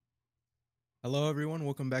Hello, everyone.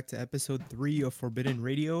 Welcome back to episode 3 of Forbidden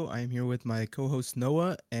Radio. I am here with my co host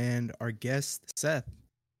Noah and our guest Seth.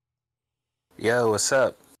 Yo, what's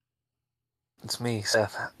up? It's me,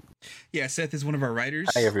 Seth. Yeah, Seth is one of our writers.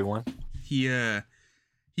 Hi, everyone. He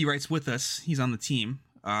writes with us. He's on the team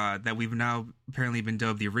that we've now apparently been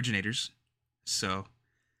dubbed the Originators. So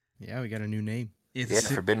Yeah, we got a new name.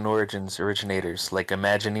 Forbidden Origins, Originators, like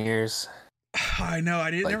Imagineers. I know.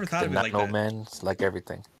 I never thought of it like that. Men, like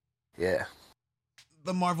everything. Yeah.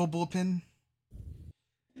 The Marvel bullpen.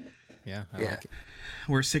 Yeah, I like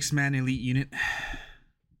We're a 6-man elite unit.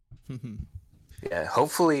 it. Yeah,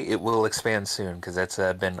 hopefully it will expand soon, because that's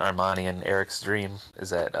been Armani and Eric's dream, is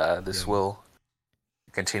that this will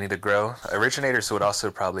continue to grow. Originators would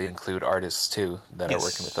also probably include artists, too, that are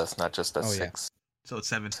working with us, not just us 6. So it's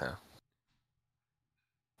 7. So,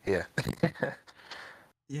 yeah.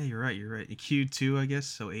 Yeah, you're right. Q2, I guess,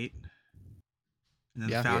 so 8. And then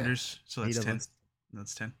the founders, so that's 10.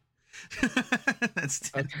 That's 10. That's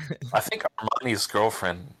 10. Okay. I think Armani's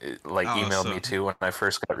girlfriend emailed me too when I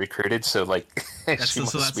first got recruited, so she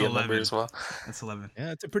must be a member as well. That's 11.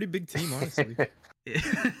 Yeah, it's a pretty big team, honestly.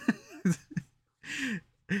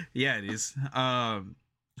 Yeah, it is.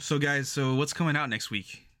 So guys, what's coming out next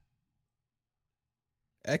week?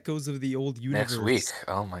 Echoes of the Old Universe. Next week.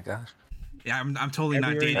 Oh my gosh. Yeah, I'm totally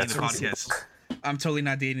not dating the That's podcast. I'm totally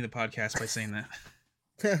not dating the podcast by saying that.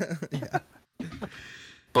 Yeah.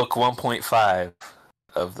 Book 1.5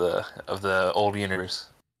 of the old universe.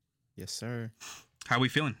 Yes, sir. How are we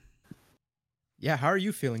feeling? Yeah, how are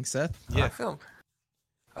you feeling, Seth? Yeah, I feel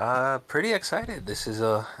pretty excited. This is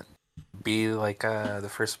the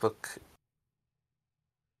first book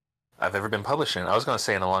I've ever been published in. I was gonna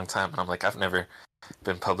say in a long time, and I'm like, I've never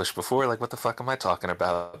been published before. Like, what the fuck am I talking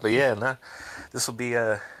about? But yeah, this will be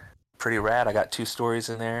pretty rad. I got 2 stories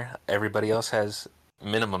in there. Everybody else has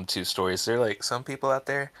minimum 2 stories. There are like some people out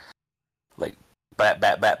there like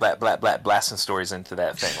blasting stories into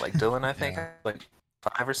that thing. Like Dylan, I think like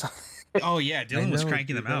 5 or something. Oh yeah, Dylan was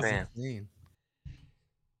cranking them out.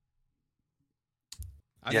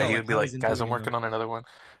 Yeah, he would be like, guys, I'm working on another one.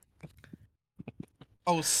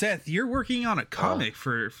 Oh, Seth, you're working on a comic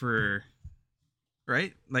for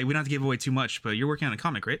right? Like, we don't have to give away too much, but you're working on a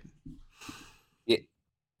comic, right?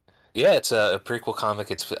 Yeah, it's a prequel comic.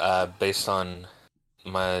 It's based on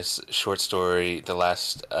my short story, the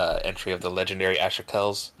last entry of the legendary Asher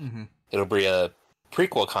Kells. Mm-hmm. It'll be a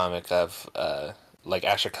prequel comic of like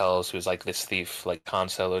Asher Kells, who's like this thief, like Han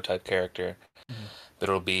Solo type character. Mm-hmm. But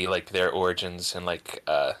it'll be like their origins and like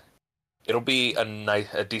it'll be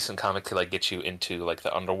a decent comic to like get you into like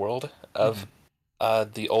the underworld of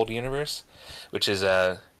the old universe, which is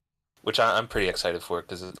which I'm pretty excited for,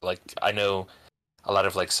 because like I know a lot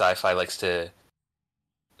of like sci-fi likes to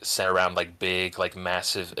center around like big, like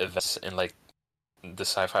massive events in like the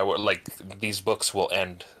sci-fi world. Like, these books will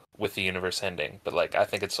end with the universe ending, but like I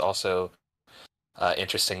think it's also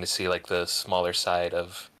interesting to see like the smaller side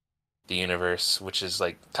of the universe, which is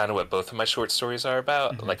like kind of what both of my short stories are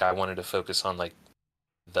about. Mm-hmm. Like, I wanted to focus on like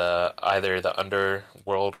either the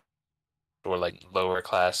underworld or like lower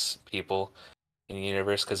class people in the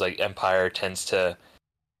universe, because like Empire tends to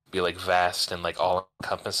be like vast and like all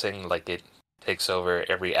encompassing. Like, it takes over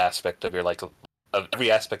every aspect of your of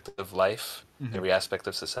every aspect of life, every aspect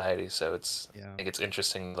of society. So I think it's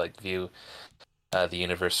interesting to like view the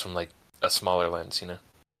universe from like a smaller lens, you know.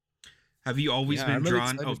 Have you always been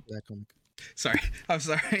drawn? Oh, sorry. I'm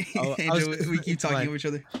sorry. Angel, we keep talking to each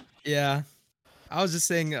other. Yeah, I was just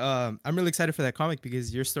saying, I'm really excited for that comic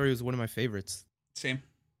because your story was one of my favorites. Same.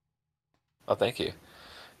 Oh, thank you.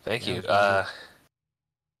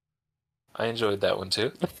 I enjoyed that one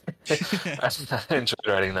too. I enjoyed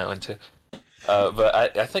writing that one too. But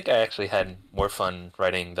I think I actually had more fun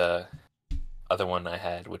writing the other one I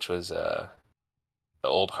had, which was the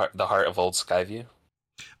Heart of Old Skyview.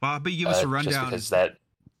 Well, but you give us a rundown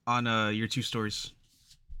on your 2 stories.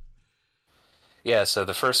 Yeah, so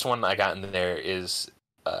the first one I got in there is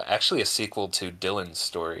actually a sequel to Dylan's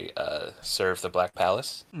story, Serve the Black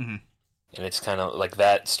Palace. Mm-hmm. And it's kind of like,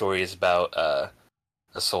 that story is about a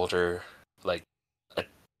soldier, like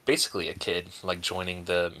basically a kid, like joining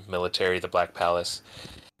the military, the Black Palace.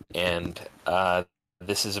 And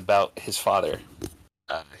this is about his father,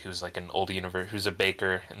 who's like an old universe, who's a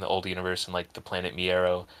baker in the old universe in like the planet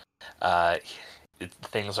Miero.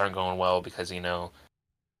 Things aren't going well because, you know,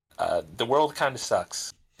 the world kind of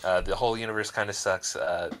sucks. The whole universe kind of sucks.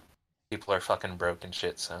 People are fucking broke and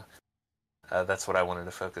shit. So that's what I wanted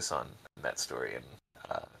to focus on in that story, and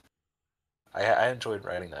I enjoyed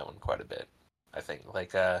writing that one quite a bit. I think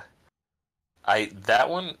like that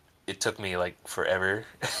one it took me like forever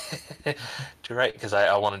to write because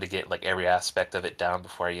I wanted to get like every aspect of it down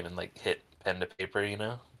before I even like hit pen to paper, you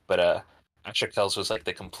know. But Asher Kells was like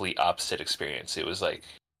the complete opposite experience. It was like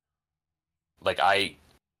I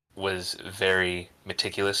was very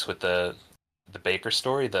meticulous with the Baker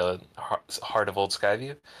story, the Heart of Old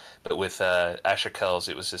Skyview, but with Asher Kells,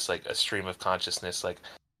 it was just like a stream of consciousness. Like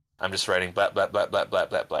I'm just writing blah blah blah blah blah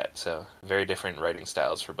blah blah. So very different writing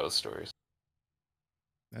styles for both stories.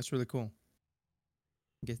 That's really cool.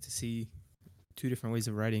 Get to see two different ways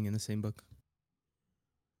of writing in the same book.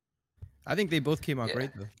 I think they both came out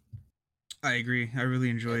great though. I agree. I really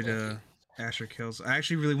enjoyed Asher Kills. I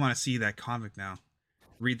actually really want to see that comic now.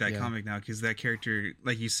 Read that comic now because that character,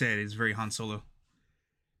 like you said, is very Han Solo.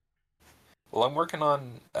 Well, I'm working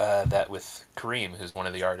on that with Kareem, who's one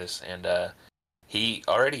of the artists, and he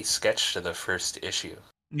already sketched the first issue.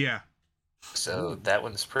 Yeah. So that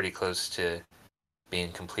one's pretty close to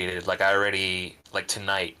being completed. Like I already, like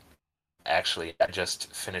tonight, actually, I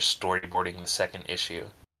just finished storyboarding the second issue,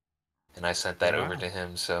 and I sent that over to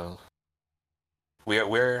him. So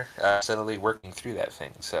we're steadily working through that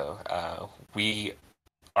thing. So we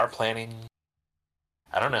are planning.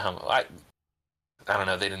 I don't know how. I don't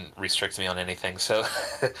know. They didn't restrict me on anything. So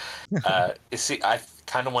see, I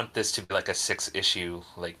kind of want this to be like a 6-issue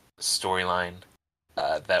like storyline.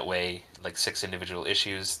 That way, like 6 individual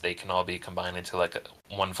issues, they can all be combined into like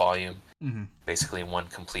one volume, basically one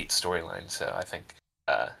complete storyline. So I think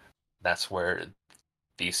that's where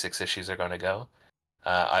these 6 issues are going to go.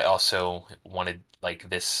 I also wanted like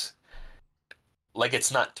this, like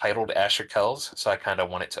it's not titled Asher Kells, so I kind of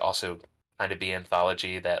want it to also kind of be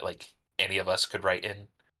anthology that like any of us could write in.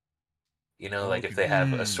 You know, like if they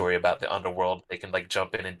have a story about the underworld, they can like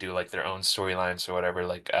jump in and do like their own storylines or whatever.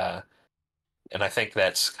 Like, and I think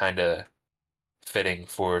that's kind of fitting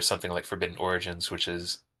for something like Forbidden Origins, which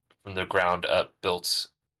is from the ground up built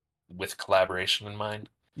with collaboration in mind.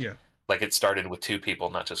 Yeah. Like it started with 2 people,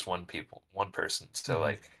 not just one person. So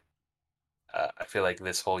like, I feel like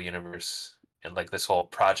this whole universe and like this whole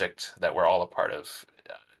project that we're all a part of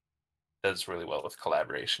does really well with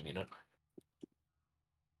collaboration, you know?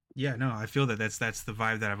 Yeah, no, I feel that's the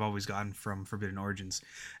vibe that I've always gotten from Forbidden Origins.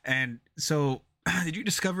 And so, did you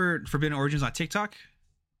discover Forbidden Origins on TikTok?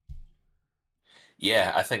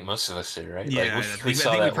 Yeah, I think most of us did, right? Yeah, like, we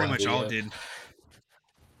saw that pretty much all did.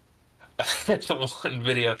 The one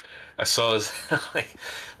video I saw was like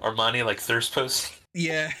Armani like thirst post.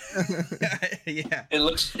 Yeah, yeah. It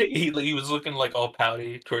looks he was looking like all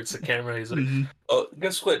pouty towards the camera. He's like, "Oh,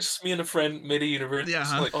 guess what? Just me and a friend made a universe."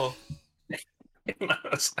 Yeah. Like, oh.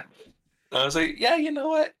 I was like, yeah, you know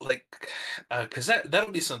what? Like, because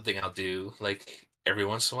that'll be something I'll do like every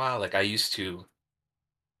once in a while. Like I used to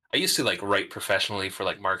like write professionally for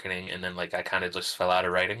like marketing, and then like I kind of just fell out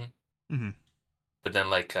of writing. But then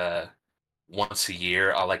like once a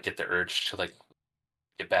year, I'll like get the urge to like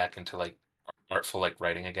get back into like artful like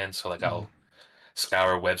writing again. So like I'll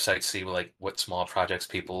scour websites, see like what small projects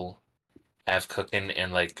people have cooking,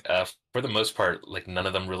 and like for the most part, like none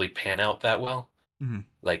of them really pan out that well.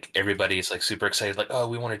 Like everybody's like super excited, like, oh,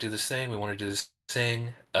 we want to do this thing,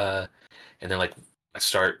 and then like I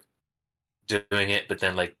start doing it, but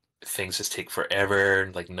then like things just take forever,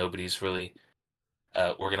 and like nobody's really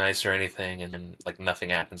organized or anything, and then like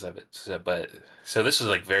nothing happens of it. So this is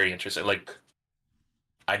like very interesting. Like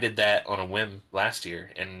I did that on a whim last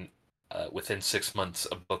year, and within 6 months,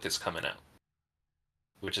 a book is coming out,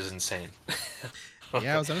 which is insane.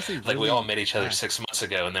 Yeah, I was honestly like we all met each other 6 months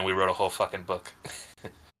ago, and then we wrote a whole fucking book.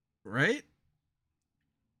 Right?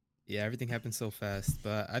 Yeah, everything happened so fast,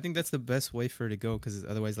 but I think that's the best way for it to go, because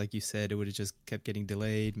otherwise, like you said, it would have just kept getting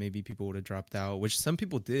delayed. Maybe people would have dropped out, which some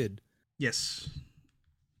people did. Yes.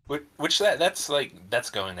 Which that's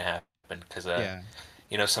going to happen because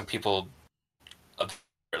you know, some people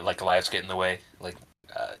like lives get in the way. Like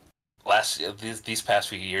these past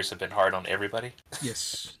few years have been hard on everybody.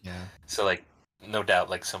 Yes. Yeah. So like no doubt,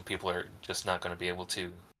 like some people are just not going to be able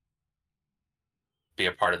to be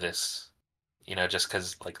a part of this, you know, just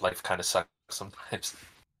because like life kind of sucks sometimes.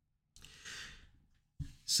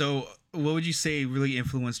 So, what would you say really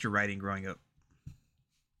influenced your writing growing up?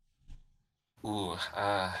 Ooh,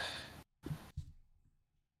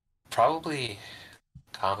 probably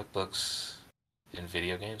comic books and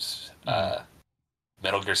video games.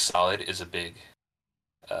 Metal Gear Solid is a big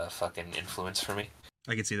fucking influence for me.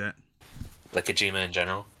 I can see that. Like Kojima in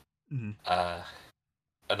general.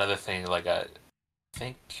 Another thing, like I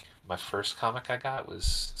think my first comic I got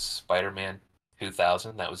was Spider-Man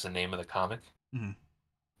 2000. That was the name of the comic.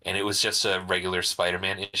 And it was just a regular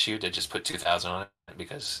Spider-Man issue that just put 2000 on it.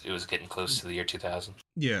 because it was getting close to the year 2000.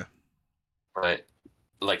 Yeah. But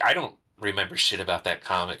like, I don't remember shit about that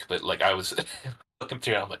comic, but like, I was looking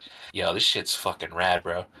through it, I'm like, yo, this shit's fucking rad,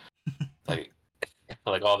 bro. Like,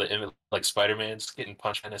 like all the like Spider-Man's getting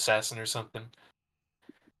punched by an assassin or something.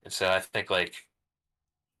 And so I think like,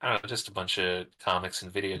 I don't know, just a bunch of comics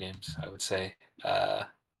and video games, I would say.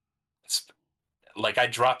 It's like I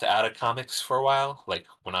dropped out of comics for a while. Like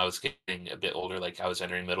when I was getting a bit older, like I was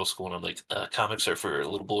entering middle school, and I'm like, comics are for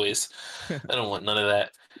little boys. I don't want none of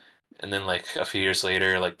that. And then like a few years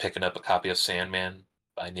later, like picking up a copy of Sandman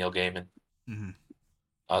by Neil Gaiman, Mm-hmm.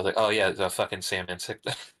 I was like, oh yeah, the fucking Sandman sick.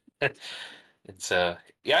 It's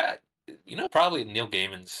yeah, probably Neil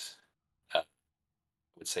Gaiman's, I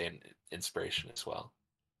would say, an inspiration as well.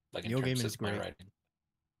 Like in Neil terms Gaiman's of my great. writing.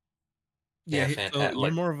 Yeah. Yeah, So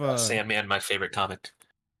like Sandman, my favorite comic.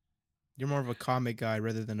 you're more of a comic guy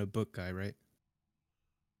rather than a book guy, right?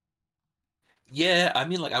 Yeah, I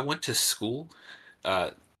mean, like I went to school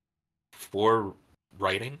uh, for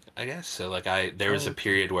writing, I guess. So like there was Oh, a okay.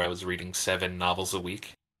 period where I was reading 7 novels a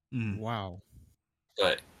week. Mm. Wow.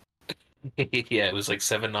 But yeah, it was like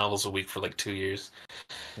 7 novels a week for like 2 years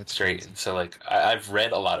That's straight. crazy. And so like I've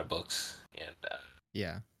read a lot of books, and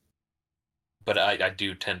Yeah. but I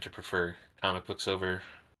do tend to prefer comic books over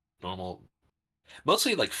normal,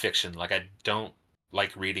 mostly like fiction. Like I don't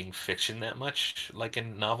like reading fiction that much, like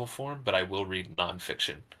in novel form, but I will read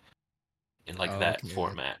nonfiction in like Oh, that okay.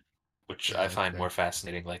 format, which Yeah, I that's find fair. more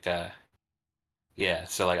fascinating. Like yeah,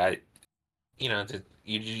 so like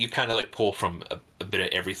you kind of like pull from a bit of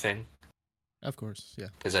everything, Of course. Yeah.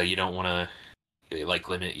 because you don't want to like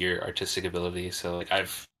limit your artistic ability. So like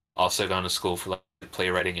I've also gone to school for like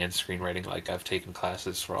playwriting and screenwriting. Like I've taken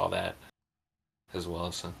classes for all that as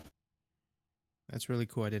well. So That's really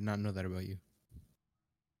cool. I did not know that about you.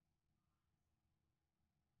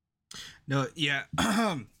 No. Yeah.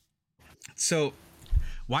 So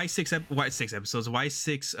why six episodes? Why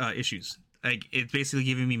six issues? Like it's basically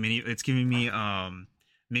giving me mini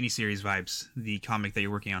series vibes. The comic that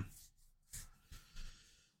you're working on.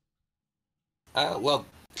 well,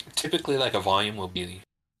 typically like a volume will be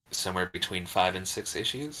somewhere between 5 and 6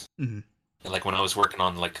 issues. Mm-hmm. And like when I was working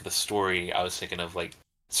on like the story, I was thinking of like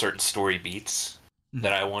certain story beats Mm-hmm.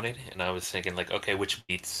 that I wanted, and I was thinking like, okay, which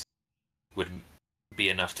beats would be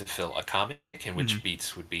enough to fill a comic, and which Mm-hmm.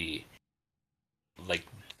 beats would be like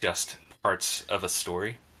just parts of a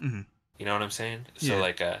story. Mm-hmm. You know what I'm saying? So Yeah.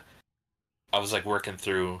 like I was like working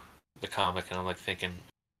through the comic, and I'm like thinking,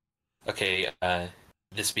 okay,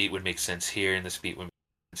 this beat would make sense here, and this beat would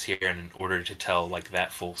make sense here, and in order to tell like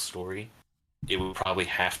that full story, it would probably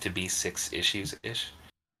have to be 6 issues ish.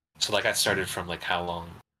 So like I started from like how long,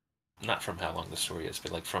 not from how long the story is,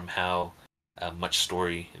 but like from how much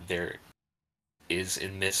story there is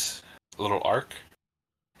in this little arc,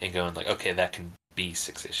 and going like, okay, that can be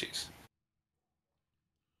 6 issues.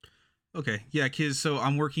 Okay. Yeah. Cause so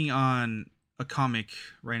I'm working on a comic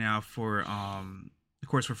right now for of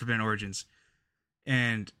course for Forbidden Origins,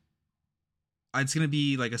 and it's gonna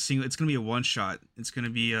be like a single. It's gonna be a one shot. It's gonna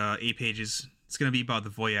be 8 pages. It's gonna be about the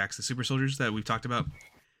Voyax, the super soldiers that we've talked about.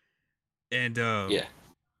 And Yeah.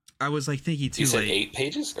 I was like thinking too, You said like 8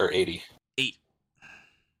 pages or 80? 8.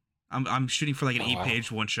 I'm shooting for like an Oh, 8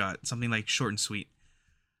 page one shot, something like short and sweet.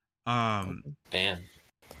 Um, Okay. Man,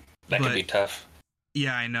 that but could be tough.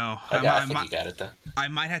 yeah, I know. I think you got it though. I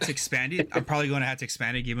might have to expand it. I'm probably going to have to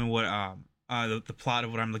expand it given what the plot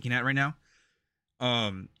of what I'm looking at right now.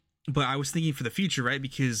 But I was thinking for the future, right?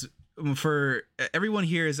 Because for everyone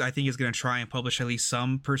here is I think is going to try and publish at least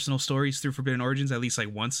some personal stories through Forbidden Origins at least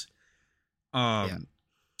like once. Yeah.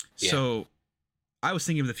 So I was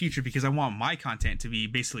thinking of the future because I want my content to be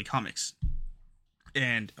basically comics.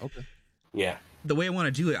 And Okay. Yeah. the way I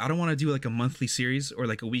want to do it, I don't want to do like a monthly series or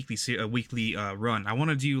like a weekly run. I want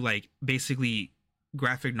to do like basically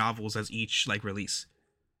graphic novels as each like release.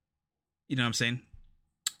 You know what I'm saying?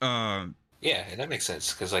 Yeah, and that makes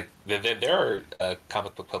sense because like there are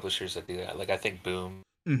comic book publishers that do that. Like I think Boom,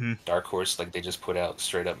 Mm-hmm. Dark Horse, like they just put out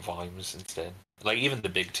straight up volumes instead. Like even the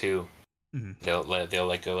big two, Mm-hmm. they'll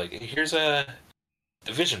like go like, here's a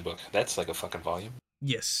Division book. That's like a fucking volume.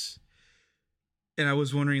 Yes. And I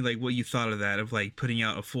was wondering like what you thought of that, of like putting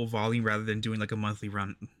out a full volume rather than doing like a monthly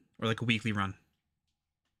run or like a weekly run.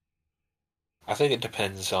 I think it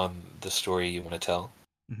depends on the story you want to tell.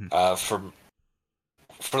 Mm-hmm.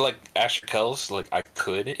 For like Asher Kells, like I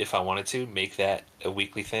could, if I wanted to, make that a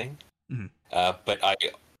weekly thing. Mm-hmm. But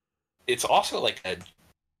it's also like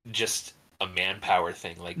just a manpower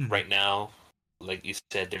thing. Like Mm-hmm. right now, like you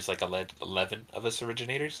said, there's like 11 of us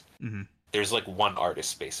originators. Mm-hmm. There's like one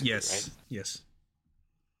artist basically, Yes. right? Yes.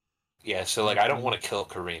 Yeah, so like I don't want to kill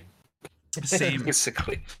Kareem. Same.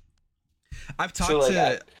 Basically. I've So, talked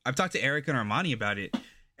like, I've talked to Eric and Armani about it,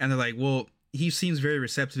 and they're like, well, he seems very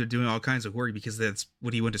receptive to doing all kinds of work because that's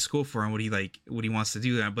what he went to school for and what he wants to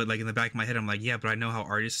do. But like in the back of my head, I'm like, yeah, but I know how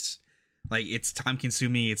artists, like, it's time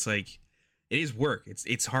consuming. It's like, it is work.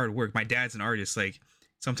 It's hard work. My dad's an artist. Like,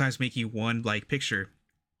 sometimes making one like picture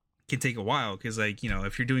can take a while because, like, you know,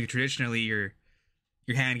 if you're doing it traditionally, your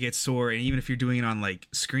hand gets sore, and even if you're doing it on like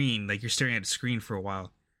screen, like you're staring at a screen for a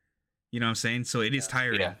while. You know what I'm saying? So it is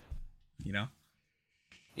tiring. Yeah. You know?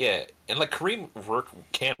 Yeah, and like Kareem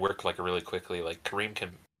can work like really quickly. Like Kareem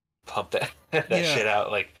can pump that Yeah. shit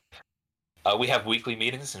out. Like we have weekly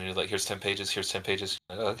meetings, and you're like, here's 10 pages, here's 10 pages.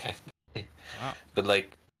 Like, oh, okay. Wow. But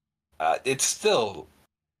like, it's still,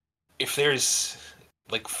 if there's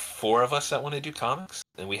like 4 of us that want to do comics,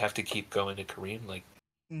 then we have to keep going to Kareem. Like,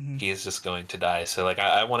 he is just going to die. So like,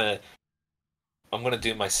 I'm gonna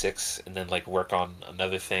do my 6 and then like work on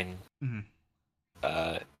another thing.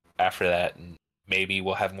 After that, and maybe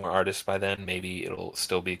we'll have more artists by then. Maybe it'll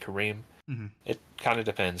still be Kareem. It kind of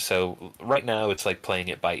depends. So right now it's like playing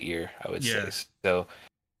it by ear, I would say. So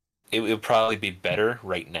it would probably be better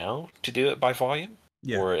right now to do it by volume,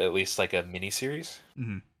 or at least like a mini series,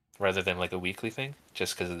 rather than like a weekly thing,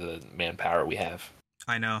 just because of the manpower we have.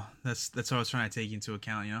 I know that's what I was trying to take into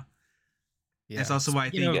account. You know, Yeah. that's also why I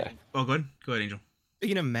think. Oh, go ahead, Angel.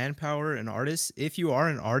 Speaking of manpower and artists, if you are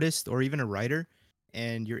an artist or even a writer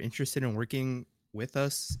and you're interested in working with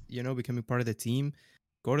us, you know, becoming part of the team,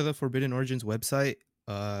 go to the Forbidden Origins website.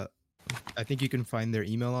 I think you can find their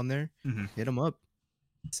email on there. Hit them up.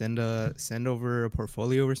 Send over a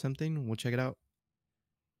portfolio or something. We'll check it out.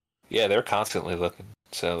 Yeah, they're constantly looking.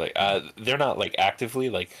 So like, they're not like actively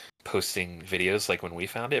like posting videos like when we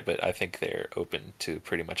found it, but I think they're open to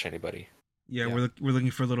pretty much anybody. Yeah, we're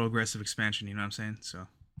looking for a little aggressive expansion. You know what I'm saying? So,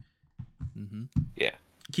 yeah.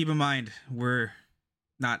 Keep in mind we're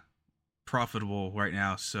not profitable right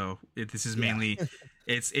now, so this is mainly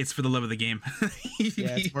it's for the love of the game.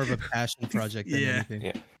 Yeah, it's more of a passion project than anything.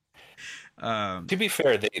 Yeah. To be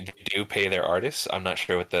fair, they do pay their artists. I'm not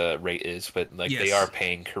sure what the rate is, but like they are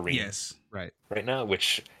paying Kareem right now,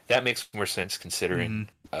 which that makes more sense considering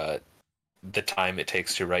the time it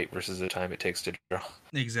takes to write versus the time it takes to draw.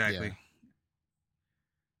 Exactly. Yeah.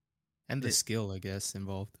 And the skill, I guess,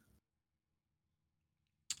 involved.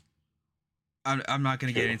 I'm not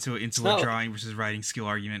going to get into a drawing versus writing skill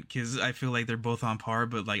argument because I feel like they're both on par,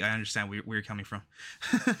 but like I understand where you're coming from.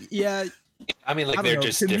 Yeah. I mean, like they're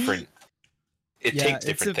just different. It takes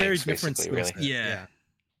different things, basically, really. Yeah.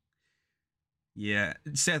 Yeah.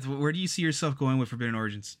 Seth, where do you see yourself going with Forbidden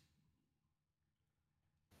Origins?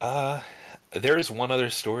 There is one other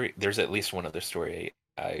story. There's at least one other story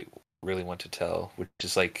I really want to tell, which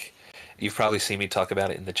is like, you've probably seen me talk about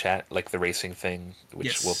it in the chat, like the racing thing,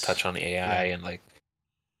 which will touch on AI and like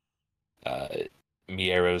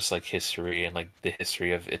Miero's like history and like the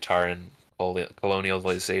history of Itaran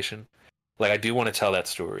colonialization. Like I do want to tell that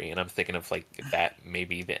story, and I'm thinking of like that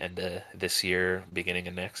maybe the end of this year, beginning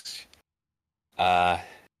of next. I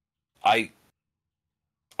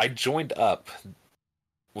joined up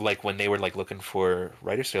like when they were like looking for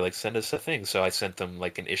writers. They're like, send us a thing. So I sent them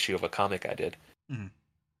like an issue of a comic I did, and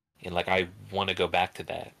like I want to go back to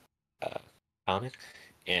that comic,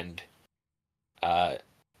 and I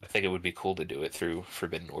think it would be cool to do it through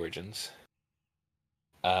Forbidden Origins.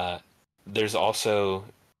 There's also,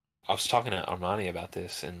 I was talking to Armani about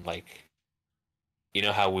this, and like, you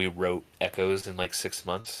know how we wrote Echoes in like 6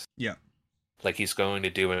 months? Yeah. Like he's going to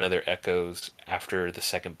do another Echoes after the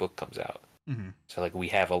second book comes out. So like we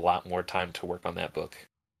have a lot more time to work on that book.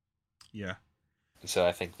 Yeah. And so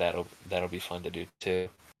I think that'll be fun to do too.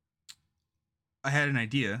 I had an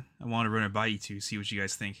idea. I want to run it by you two, see what you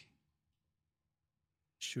guys think.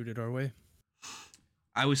 Shoot it our way.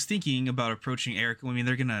 I was thinking about approaching Eric. I mean,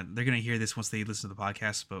 they're gonna hear this once they listen to the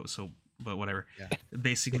podcast, but whatever. Yeah.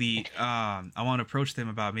 Basically, I want to approach them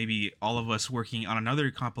about maybe all of us working on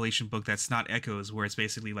another compilation book that's not Echoes, where it's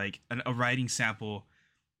basically like a writing sample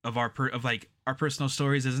of our personal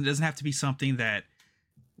stories. It doesn't have to be something that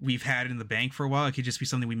we've had in the bank for a while. It could just be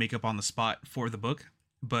something we make up on the spot for the book,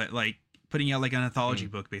 but like putting out like an anthology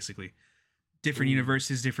book, basically different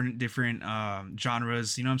universes, different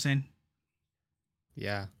genres. You know what I'm saying?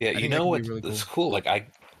 Yeah. Yeah. You know what? It's cool. Like I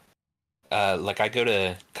go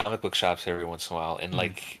to comic book shops every once in a while, and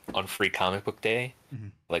like on Free Comic Book Day,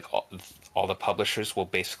 like all the publishers will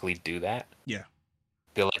basically do that. Yeah.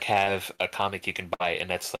 They'll like have a comic you can buy, and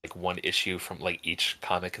that's like one issue from like each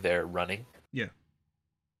comic they're running. Yeah.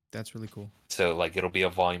 That's really cool. So like it'll be a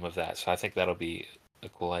volume of that. So I think that'll be a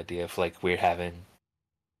cool idea if like we're having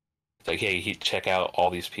It's like, hey, check out all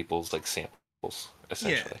these people's like samples,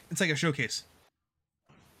 essentially. Yeah, it's like a showcase.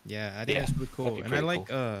 Yeah, I think Yeah, that's really that'd cool. be And I pretty like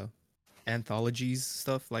cool. anthologies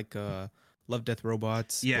stuff like Love Death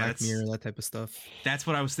Robots, Yeah, Black Mirror, that type of stuff. that's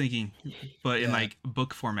what I was thinking, but in Yeah. like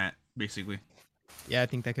book format, basically. Yeah, I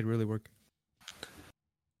think that could really work.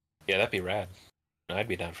 Yeah, that'd be rad. I'd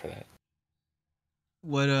be down for that.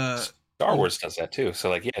 What Star Wars does that too, so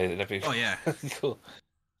like, yeah, that'd be Oh yeah. cool.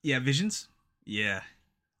 Yeah, Visions? Yeah.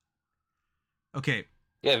 Okay,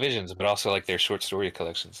 Yeah, Visions, but also like their short story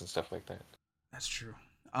collections and stuff like that. that's true.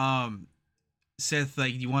 Seth,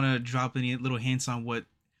 like, do you want to drop any little hints on what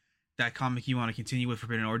that comic you want to continue with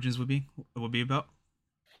Forbidden Origins would be about?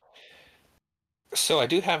 So I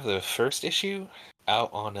do have the first issue out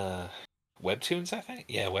on Webtoons, I think.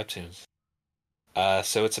 Yeah, Webtoons.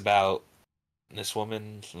 So it's about this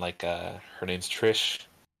woman, like her name's Trish.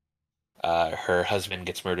 Her husband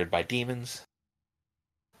gets murdered by demons.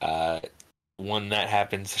 When that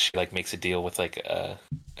happens, she like makes a deal with like a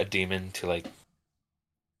demon to like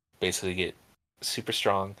basically get super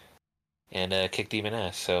strong and kick demon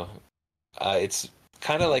ass. So it's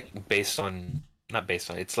kind of like not based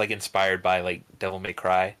on, it's like inspired by like Devil May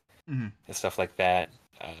Cry and stuff like that.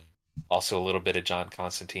 Also a little bit of John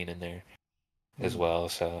Constantine in there as well.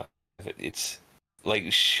 So it's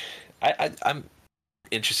like I'm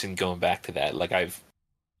interested in going back to that. Like I've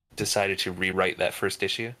decided to rewrite that first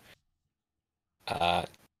issue.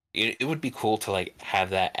 It would be cool to like have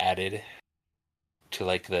that added to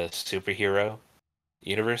like the superhero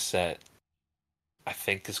universe that I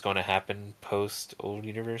think is going to happen post old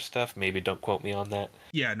universe stuff. Maybe don't quote me on that.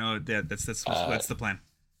 Yeah, no, that's the plan.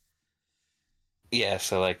 Yeah,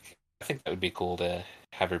 so like I think that would be cool to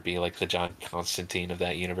have her be like the John Constantine of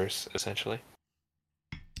that universe, essentially.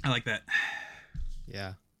 I like that.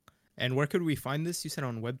 Yeah. And where could we find this? You said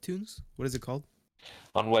on Webtoons? What is it called?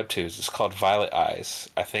 On Webtoons, it's called Violet Eyes.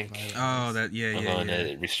 I think Oh, that I'm going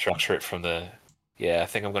to restructure it from the. Yeah, I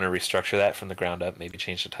think I'm going to restructure that from the ground up. Maybe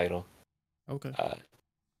change the title. Okay.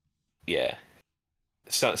 Yeah.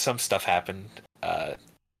 So some stuff happened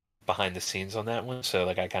behind the scenes on that one, so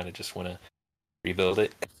like I kind of just want to rebuild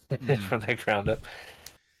it from the ground up.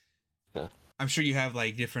 So. I'm sure you have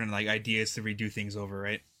like different like ideas to redo things over,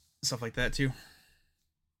 right? Stuff like that too.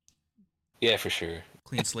 Yeah, for sure.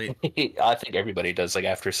 Clean slate. I think everybody does. Like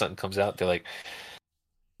after something comes out, they're like,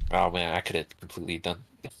 "Oh man, I could have completely done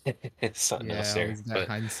something else there." Always that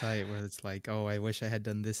hindsight where it's like, "Oh, I wish I had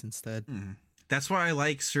done this instead." That's why I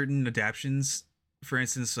like certain adaptions. For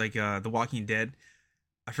instance, like The Walking Dead.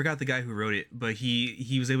 I forgot the guy who wrote it, but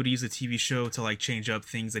he was able to use the TV show to like change up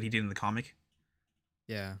things that he did in the comic.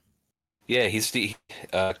 Yeah. Yeah, he's the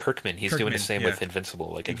Kirkman. He's doing the same with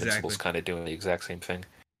Invincible. Like Invincible's Exactly. kind of doing the exact same thing.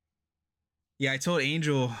 Yeah, I told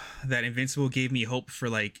Angel that Invincible gave me hope for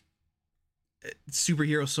like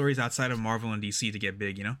superhero stories outside of Marvel and DC to get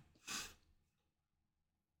big, you know?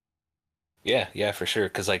 Yeah, for sure.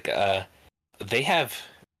 Because like they have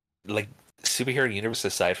like superhero universe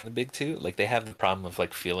aside from the big two, like they have the problem of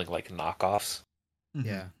like feeling like knockoffs.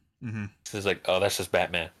 Yeah. So it's like, oh, that's just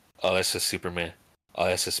Batman. Oh, that's just Superman. Oh,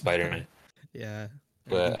 that's just Spider-Man. Yeah.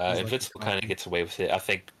 But Invincible kind of gets away with it, I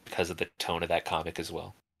think, because of the tone of that comic as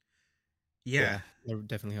well. Yeah. That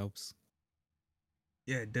definitely helps.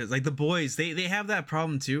 Yeah, it does. Like the boys, they have that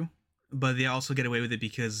problem too, but they also get away with it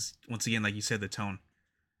because, once again, like you said, the tone.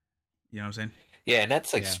 You know what I'm saying? Yeah, and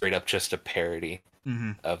that's like straight up just a parody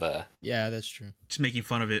of a. Yeah, that's true. Just making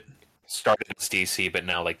fun of it. Started as DC, but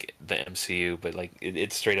now like the MCU, but like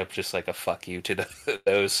it's straight up just like a fuck you to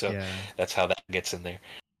those. So that's how that gets in there.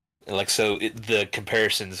 And like so, the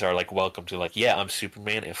comparisons are like welcome to like, yeah, I'm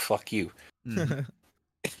Superman and fuck you.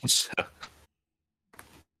 So.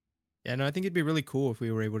 Yeah, no, I think it'd be really cool if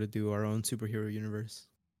we were able to do our own superhero universe.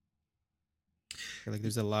 I feel like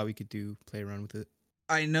there's a lot we could do, play around with it.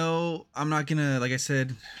 I know I'm not gonna, like I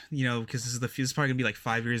said, you know, because this is probably gonna be like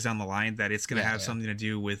 5 years down the line that it's gonna have something to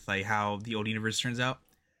do with like how the old universe turns out.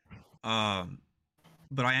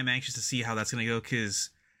 But I am anxious to see how that's gonna go because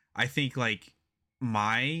I think like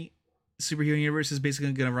my superhero universe is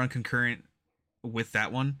basically gonna run concurrent with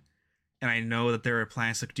that one, and I know that there are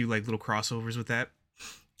plans to do like little crossovers with that.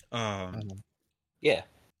 Yeah.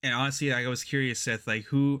 And honestly, I was curious, Seth, like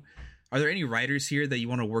are there any writers here that you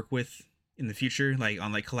want to work with in the future, like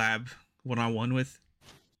on like collab one-on-one with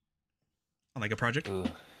on like a project? Ooh.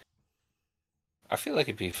 I feel like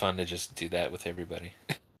it'd be fun to just do that with everybody.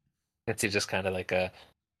 To just kind of like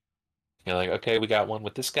like, okay, we got one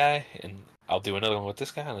with this guy, and I'll do another one with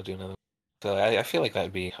this guy, and I'll do another one. So I feel like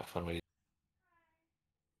that'd be a fun way to.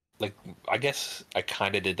 Like, I guess I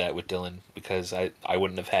kind of did that with Dylan because I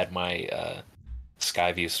wouldn't have had my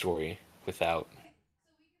Skyview story without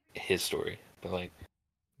his story. But like,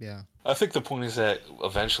 Yeah. I think the point is that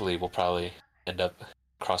eventually we'll probably end up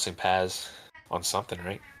crossing paths on something,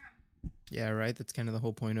 right? Yeah, right. That's kind of the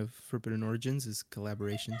whole point of Forbidden Origins is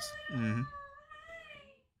collaborations. Mm-hmm.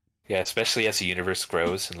 Yeah, especially as the universe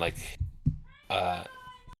grows and like, uh,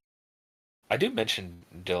 I do mention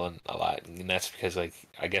Dylan a lot, and that's because like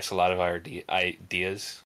I guess a lot of our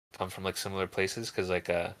ideas come from like similar places. Because like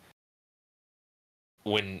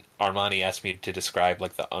when Armani asked me to describe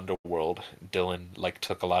like the underworld, Dylan like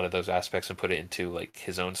took a lot of those aspects and put it into like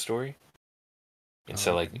his own story. And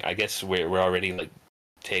so okay. like I guess we're already like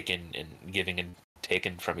taken and giving and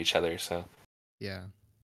taken from each other. So Yeah.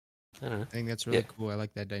 I don't know. I think that's really cool. I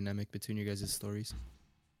like that dynamic between you guys' stories.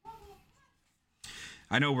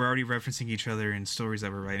 I know we're already referencing each other in stories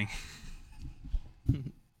that we're writing.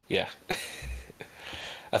 Yeah.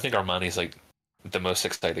 I think Armani's like the most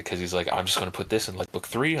excited because he's like, I'm just going to put this in like book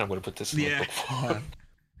 3 and I'm going to put this in like book 4.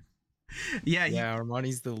 Yeah, Yeah,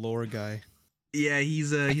 Armani's the lore guy. yeah,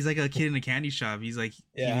 he's like a kid in a candy shop. He's like,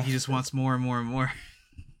 Yeah. he just wants more and more and more.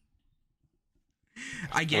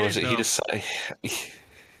 I get it though. He just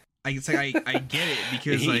I get it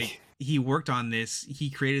because like he worked on this. He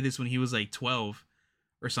created this when he was like 12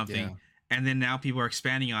 or something. Yeah. And then now people are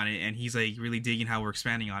expanding on it, and he's like really digging how we're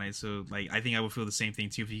expanding on it. So like I think I would feel the same thing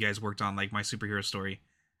too if you guys worked on like my superhero story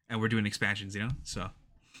and we're doing expansions, you know? So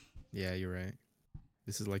Yeah, you're right.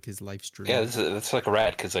 This is like his life stream. Yeah, that's like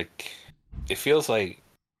rad because like it feels like,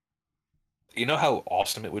 you know how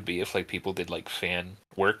awesome it would be if like people did like fan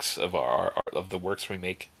works of our of the works we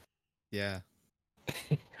make. Yeah.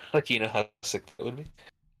 Like, you know how sick that would be.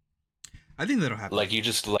 I think that'll happen. Like you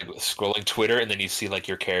just like scrolling Twitter and then you see like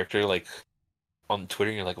your character like on Twitter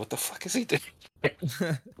and you're like, what the fuck is he doing?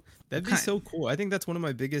 That'd be so cool. I think that's one of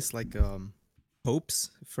my biggest like hopes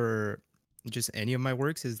for just any of my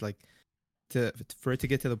works is like for it to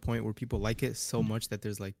get to the point where people like it so much that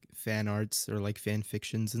there's like fan arts or like fan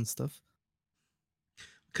fictions and stuff.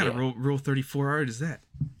 What kind of Rule 34 art is that?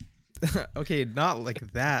 Okay, not like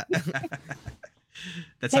that.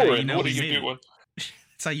 That's how you know what we are you made doing? it.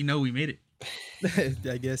 That's how you know we made it.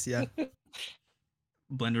 I guess, yeah.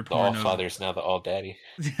 Blender The porn. all father's now the all daddy.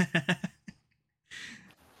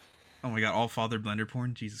 Oh my god, all father blender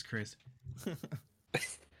porn? Jesus Christ.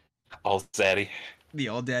 All zaddy. The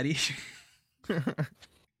all daddy.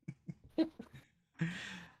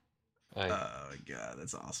 Oh my god,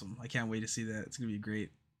 that's awesome. I can't wait to see that. It's gonna be great.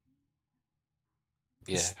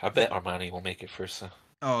 Yeah, I bet Armani will make it first.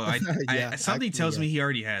 Oh, Yeah, something actually, tells yeah. me he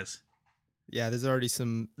already has. Yeah, there's already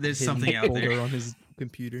There's hidden something out there. folder on his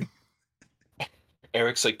computer.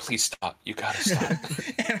 Eric's like, please stop. You gotta stop.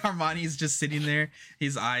 And Armani's just sitting there,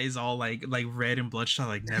 his eyes all like red and bloodshot,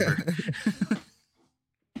 like never.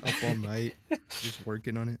 Up all night, just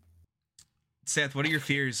working on it. Seth, what are your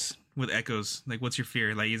fears with Echoes? Like, what's your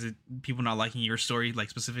fear? Like, is it people not liking your story, like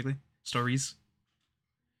specifically stories?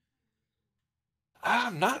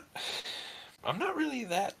 I'm not really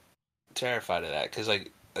that terrified of that because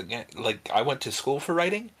like again, like I went to school for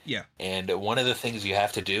writing. Yeah. And one of the things you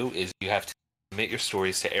have to do is you have to submit your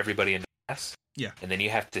stories to everybody in the class. Yeah. And then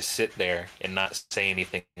you have to sit there and not say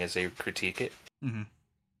anything as they critique it. Mm-hmm.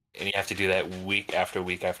 And you have to do that week after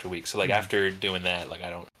week after week. So like after doing that, like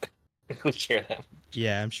I don't really care that.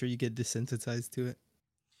 Yeah, I'm sure you get desensitized to it.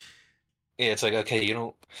 Yeah, it's like, okay, you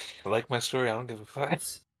don't like my story, I don't give a fuck.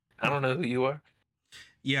 I don't know who you are.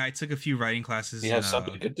 Yeah, I took a few writing classes. You have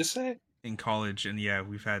something good to say in college, and yeah,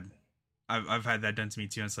 I've had that done to me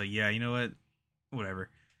too. And it's like, yeah, you know what, whatever.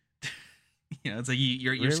 You know, it's like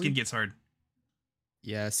your skin gets hard.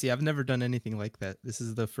 Yeah, see, I've never done anything like that. This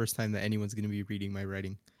is the first time that anyone's going to be reading my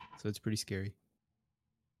writing, so it's pretty scary.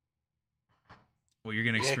 Well, you're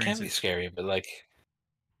gonna experience it can be scary, but like,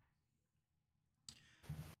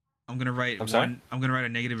 I'm gonna write a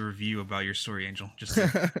negative review about your story, Angel, just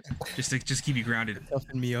to keep you grounded.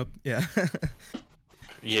 Toughen me up, yeah.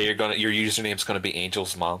 Yeah, your username's gonna be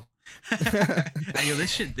Angel's mom. Hey, yo,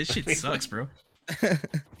 this shit sucks, bro.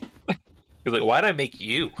 You're like, why'd I make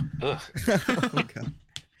you? Ugh. Oh, God.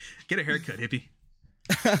 Get a haircut, hippie.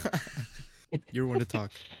 You're one to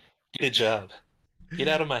talk. Good job. Get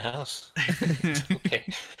out of my house. Okay.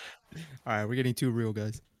 All right, we're getting too real,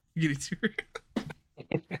 guys. Getting too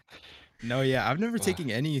real. No, yeah, I've never taken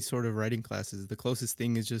any sort of writing classes. The closest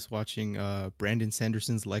thing is just watching Brandon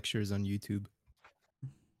Sanderson's lectures on YouTube.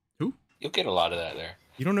 Who? You'll get a lot of that there.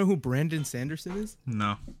 You don't know who Brandon Sanderson is?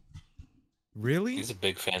 No. Really? He's a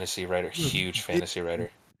big fantasy writer, huge fantasy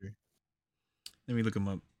writer. Let me look him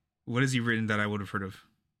up. What has he written that I would have heard of?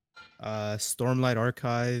 Stormlight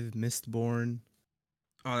Archive, Mistborn.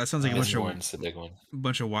 Oh, that sounds like Mistborn's the big one. a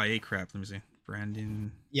bunch of YA crap. Let me see.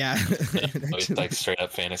 Brandon. Yeah. Yeah, it's like straight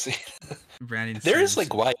up fantasy. Brandon. There is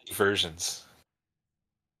Sanderson. like YA versions.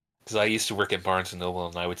 Because I used to work at Barnes and Noble,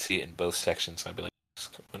 and I would see it in both sections. I'd be like, "What's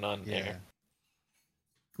going on Yeah. there?"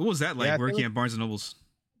 What was that like Yeah, I feel working like- at Barnes and Nobles?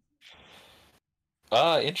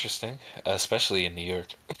 Interesting, especially in New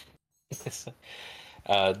York.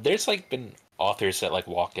 There's like been authors that like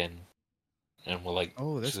walk in and will like,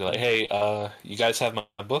 Oh, that's she's like, cool. "Hey, you guys have my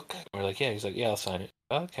book?" And we're like, "Yeah." He's like, "Yeah, I'll sign it."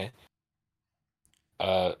 "Oh, okay.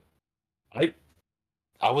 Uh,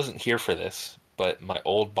 I wasn't here for this, but my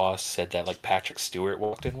old boss said that like Patrick Stewart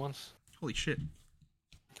walked in once Holy shit.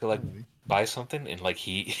 to like Holy. buy something, and like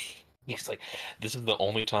he's like, "This is the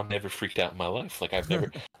only time I ever freaked out in my life. Like I've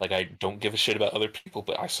never like I don't give a shit about other people,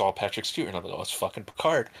 but I saw Patrick Stewart and I'm like, oh, it's fucking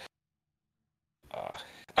Picard."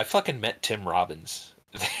 I fucking met Tim Robbins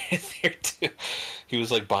there too. He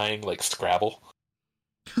was like buying like Scrabble.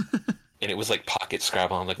 And it was like pocket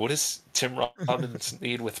Scrabble. I'm like, what does Tim Robbins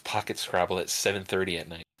need with pocket Scrabble at 7:30 at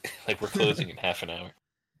night? Like we're closing in half an hour.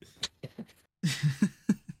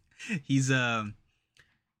 He's trying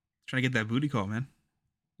to get that booty call, man.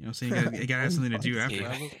 You know what I'm saying? You gotta have something to do after.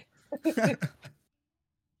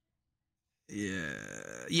 Yeah.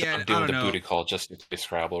 I'm I doing don't the know. booty call just to play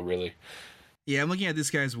Scrabble, really. Yeah, I'm looking at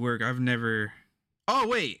this guy's work. I've never. Oh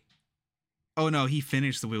wait. Oh no, he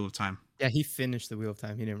finished the Wheel of Time. Yeah, he finished the Wheel of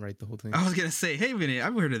Time. He didn't write the whole thing. I was gonna say, hey, a minute,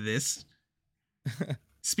 I've heard of this.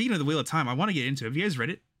 Speaking of the Wheel of Time, I want to get into it. Have you guys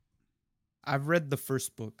read it? I've read the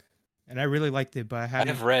first book, and I really liked it, but I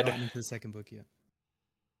haven't read- gotten into the second book yet.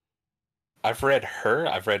 I've read her.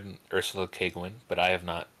 I've read Ursula K. Guin, but I have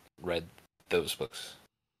not read those books.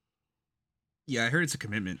 Yeah, I heard it's a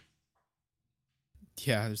commitment.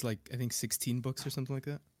 Yeah, there's like I think 16 books or something like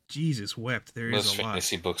that. Jesus wept. There is Most a lot.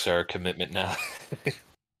 fantasy books are a commitment now.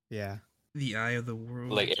 Yeah. The Eye of the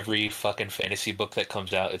World. Like every fucking fantasy book that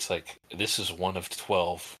comes out, it's like this is one of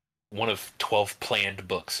 12 planned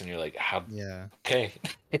books, and you're like, how? Yeah. Okay.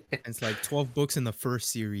 And it's like 12 books in the first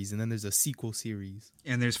series, and then there's a sequel series.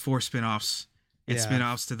 And there's 4 spin-offs. And Yeah.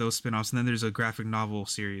 spin-offs to those spin-offs. And then there's a graphic novel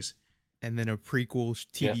series. And then a prequel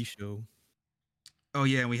TV show. Oh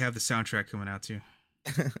yeah, and we have the soundtrack coming out too.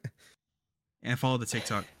 And follow the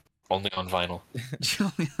TikTok. Only on vinyl.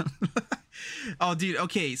 Oh dude,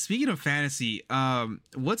 okay, speaking of fantasy,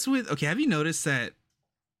 what's with have you noticed that,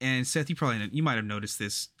 and Seth, you might have noticed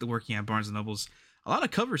this working at Barnes and Nobles, a lot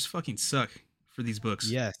of covers fucking suck for these books.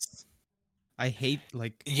 Yes. I hate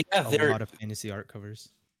like Yeah, a lot of fantasy art covers.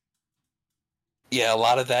 Yeah, a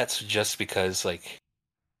lot of that's just because like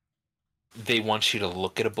they want you to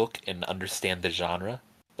look at a book and understand the genre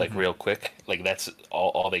like real quick. Like that's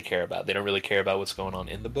all they care about. They don't really care about what's going on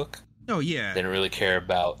in the book. Oh yeah. They don't really care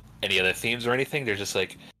about any other themes or anything. They're just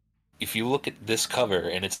like, if you look at this cover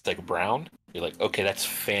and it's like brown, you're like, okay, that's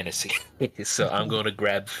fantasy. So I'm going to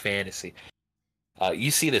grab fantasy.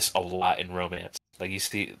 You see this a lot in romance. Like you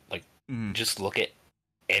see, like just look at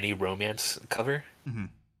any romance cover, and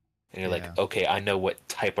you're like, okay, I know what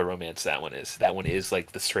type of romance that one is. That one is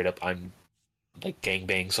like the straight up, I'm like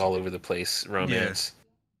gangbangs all over the place romance.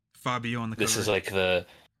 Fabio on the cover. This is like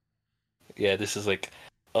this is like,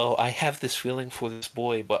 oh, I have this feeling for this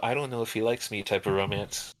boy, but I don't know if he likes me type of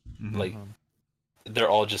romance. Like, they're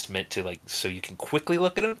all just meant to, like, so you can quickly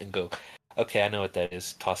look at them and go, okay, I know what that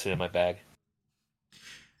is. Toss it in my bag.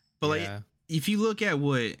 But, like, if you look at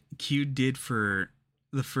what Q did for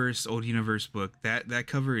the first Old Universe book, that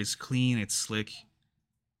cover is clean, it's slick,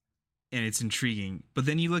 and it's intriguing. But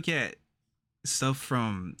then you look at stuff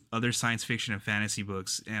from other science fiction and fantasy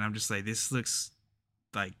books, and I'm just like, this looks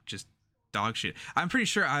like just dog shit. I'm pretty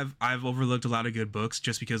sure I've overlooked a lot of good books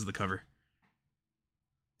just because of the cover.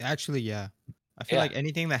 Actually, yeah. I feel like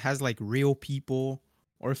anything that has like real people,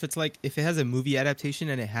 or if it has a movie adaptation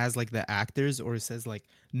and it has like the actors, or it says like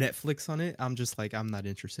Netflix on it, I'm just like, I'm not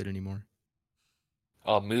interested anymore.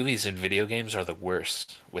 Movies and video games are the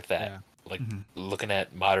worst with that. Yeah. Like looking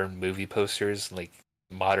at modern movie posters, like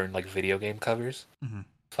modern like video game covers,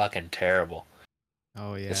 fucking terrible.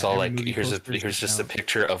 Oh yeah, it's all like here's just a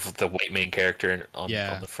picture of the white main character on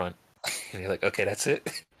the front, and you're like, okay, that's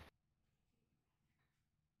it.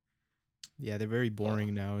 Yeah, they're very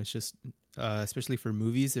boring now. It's just, especially for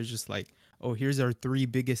movies, they're just like, oh, here's our 3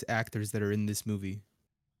 biggest actors that are in this movie,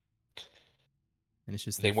 and it's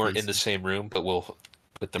just they weren't in the same room, but we'll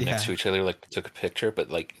put them next to each other, like took a picture, but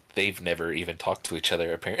like they've never even talked to each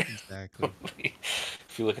other apparently. Exactly.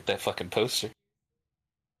 If you look at that fucking poster.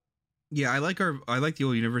 Yeah, I like the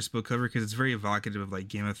Old Universe book cover because it's very evocative of like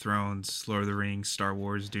Game of Thrones, Lord of the Rings, Star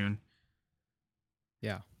Wars, Dune.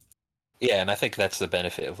 Yeah. Yeah, and I think that's the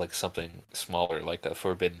benefit of like something smaller, like a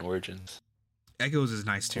Forbidden Origins. Echoes is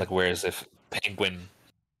nice too. Like, whereas if Penguin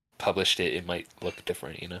published it, it might look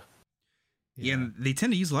different, you know? Yeah, and they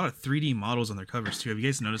tend to use a lot of 3D models on their covers too. Have you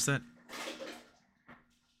guys noticed that?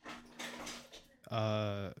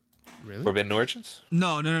 Really? Forbidden Origins?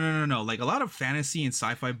 No. Like a lot of fantasy and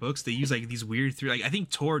sci-fi books, they use like these weird like I think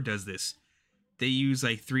Tor does this. They use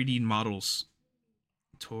like 3D models.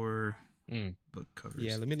 Tor book covers.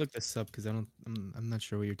 Yeah, let me look this up because I'm not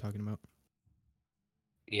sure what you're talking about.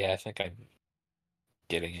 Yeah, I think I'm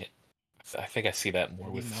getting it. I think I see that more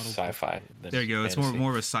 3D with model sci-fi. Than There you go. fantasy. It's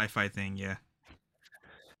more of a sci-fi thing, yeah.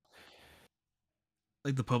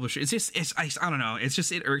 Like the publisher, I don't know.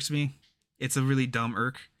 It irks me. It's a really dumb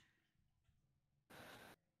irk.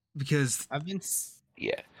 Because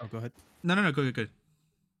Yeah. Oh, go ahead. no, good.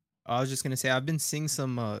 I was just gonna say I've been seeing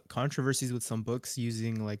some controversies with some books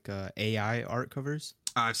using like AI art covers.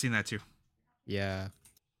 I've seen that too. Yeah,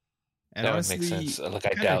 and That would honestly, make sense. Like, I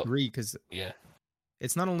kinda doubt. agree because Yeah.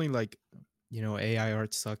 it's not only like AI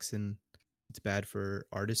art sucks and it's bad for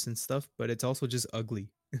artists and stuff, but it's also just ugly.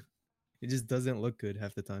 It just doesn't look good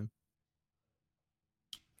half the time.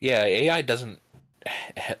 Yeah, AI doesn't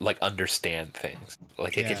like understand things.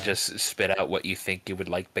 Like, it Yeah. can just spit out what you think you would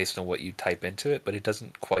like based on what you type into it, but it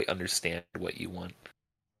doesn't quite understand what you want.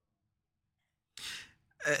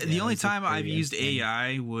 The only it's, like, time I've very used uncanny.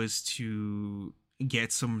 AI was to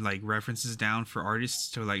get some like references down for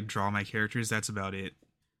artists to like draw my characters. That's about it.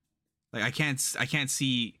 Like I can't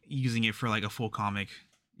see using it for like a full comic.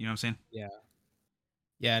 You know what I'm saying?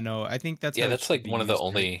 Yeah, no, I think that's Yeah, how it that's should like be one of the used, right?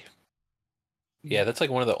 only. Yeah, that's like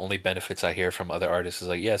one of the only benefits I hear from other artists is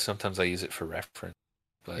like, yeah, sometimes I use it for reference,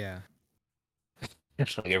 but Yeah,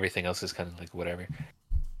 like everything else is kind of like whatever.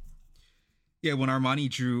 Yeah, when Armani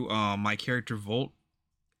drew my character Volt,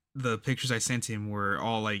 the pictures I sent him were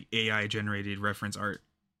all like AI generated reference art,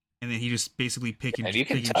 and then he just basically pick and you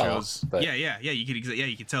can pick and tell, chose. but- Yeah.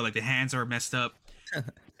 You could tell like the hands are messed up,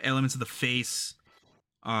 elements of the face.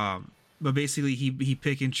 But basically he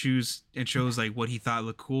pick and choose and chose like what he thought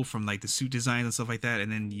looked cool from like the suit designs and stuff like that,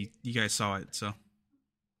 and then you guys saw it. So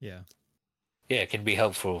yeah, Yeah, it can be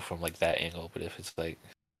helpful from like that angle, but if it's like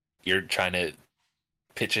you're trying to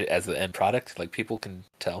pitch it as the end product, like people can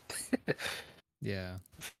tell. yeah.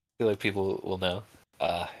 I feel like people will know.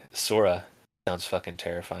 Sora sounds fucking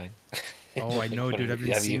terrifying. Oh, I know, dude. I've been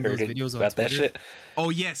Have you seeing heard those videos on about that Twitter. shit?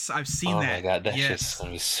 oh yes, I've seen Oh that. my god, that yes. shit's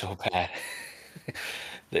gonna be so bad.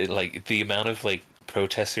 Like the amount of like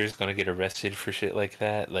protesters gonna get arrested for shit like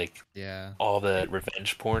that, like Yeah. all the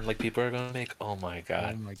revenge porn like people are gonna make. Oh my Oh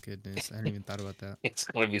god, my goodness, I hadn't even thought about that. it's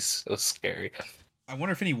gonna be so scary. I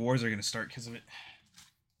wonder if any wars are gonna start because of it.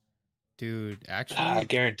 Dude, actually, I that's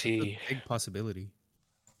guarantee. a big possibility.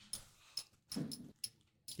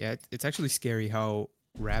 Yeah, it's actually scary how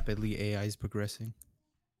rapidly AI is progressing.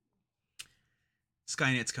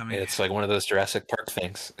 Skynet's coming. It's like one of those Jurassic Park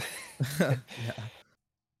things. Yeah.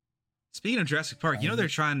 Speaking of Jurassic Park, you know they're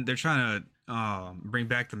trying to bring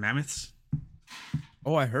back the mammoths.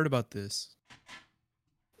 Oh, I heard about this.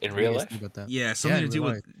 In What do you real guys life? think about that? Yeah, something in to do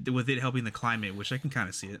real with it helping the climate, which I can kind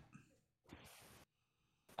of see it.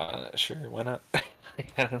 Sure, why not?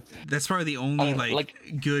 That's probably the only like-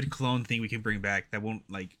 good clone thing we can bring back that won't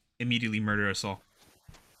like immediately murder us all.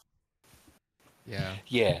 Yeah.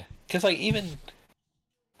 Yeah, because like even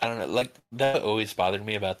I don't know, like that always bothered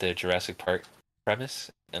me about the Jurassic Park premise,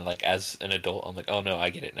 and like as an adult, I'm like, oh no, I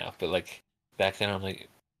get it now. But like back then, I'm like,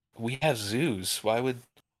 we have zoos. Why would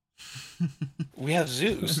we have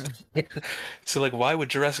zoos? So like, why would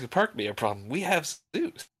Jurassic Park be a problem? We have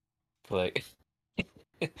zoos. Like,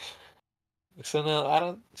 so no, I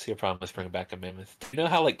don't see a problem with bringing back a mammoth. You know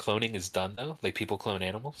how like cloning is done though? Like people clone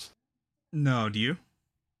animals. No, do you?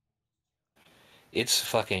 It's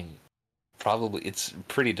fucking probably it's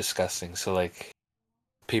pretty disgusting. So like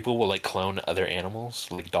people will like clone other animals,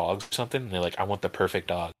 like dogs or something, and they're like, I want the perfect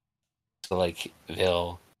dog. So like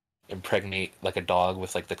they'll impregnate like a dog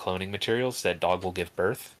with like the cloning materials, that dog will give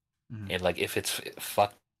birth. Mhm. And like if it's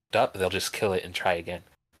fucked up, they'll just kill it and try again.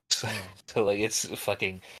 So, so like it's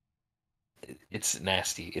fucking it's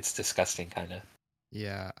nasty. It's disgusting kind of.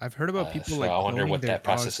 Yeah, I've heard about people So like I wonder cloning what their that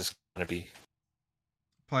process dogs. is going to be.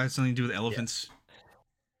 Probably has something to do with elephants.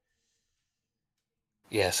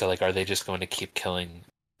 Yeah, so like are they just going to keep killing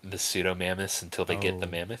the pseudo mammoths until they get the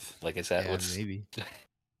Oh. mammoth? Like is that Yeah, what's maybe.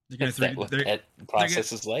 They're gonna is that what that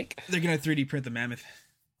process is like? they're gonna 3D print the mammoth.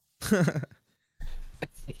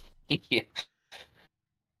 Yeah.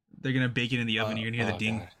 They're gonna bake it in the oven. You're gonna hear the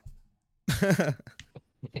ding.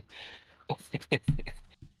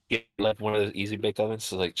 Get like one of those easy bake ovens.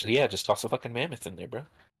 So like, yeah, just toss a fucking mammoth in there, bro.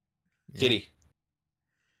 Yeah. Kitty.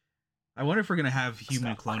 I wonder if we're gonna have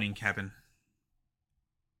human cloning happen.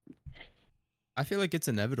 I feel like it's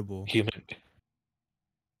inevitable. Human.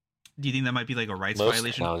 Do you think that might be like a rights Most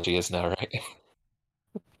violation? technology is now, right?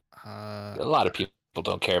 Uh, A lot of people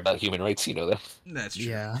don't care about human rights, you know that. That's true.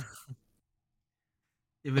 yeah,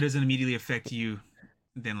 If it doesn't immediately affect you,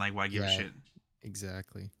 then like why give a Yeah. shit?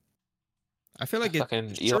 exactly. I feel like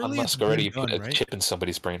Fucking surely Elon it's Musk been already done, put a right? chip in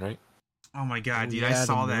somebody's brain, right? Oh my god, Oh, dude! yeah, I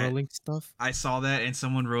saw the that. Neuralink stuff. I saw that, and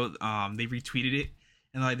someone wrote, they retweeted it,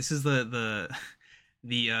 and like this is the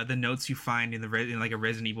notes you find in in like a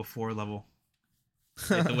Resident Evil 4 level,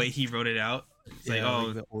 like the way he wrote it out. It's like, Yeah, oh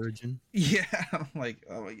like the origin. yeah, I'm like,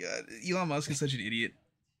 oh my god, Elon Musk is such an idiot.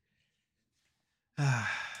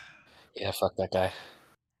 Yeah, fuck that guy.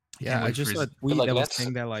 Yeah, I just saw a But tweet like that was that's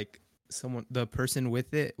saying that like the person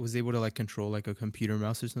with it was able to like control like a computer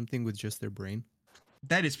mouse or something with just their brain.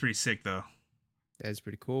 That is pretty sick, though. That's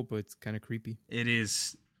pretty cool, but it's kind of creepy. It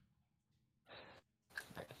is.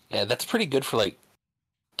 yeah, that's pretty good for like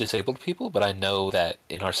disabled people, but I know that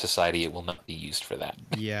in our society it will not be used for that.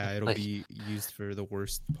 Yeah, it'll Like- be used for the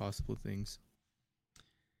worst possible things.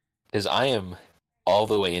 Because I am all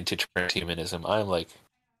the way into transhumanism. I'm like,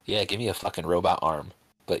 yeah, give me a fucking robot arm.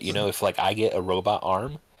 But you know, if like I get a robot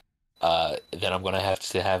arm, then I'm gonna have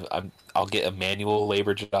to have I'll get a manual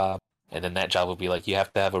labor job, and then that job will be like, you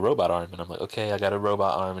have to have a robot arm, and I'm like, okay, I got a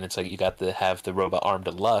robot arm, and it's like you got to have the robot arm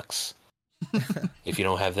deluxe. If you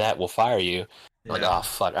don't have that, we'll fire you. I'm like, Yeah. oh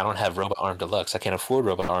fuck, I don't have robot arm deluxe. I can't afford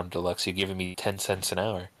robot arm deluxe. You're giving me 10 cents an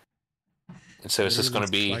hour, and so it's just gonna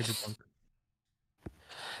be. Cyberpunk.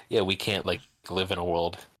 Yeah, we can't like live in a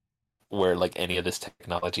world where like any of this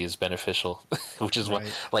technology is beneficial, which is what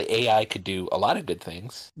Right. like AI could do a lot of good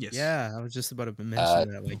things, Yes. Yeah, I was just about to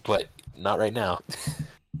mention that. Like, but not right now.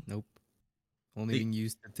 nope. Only They- being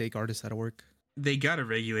used to take artists out of work. They gotta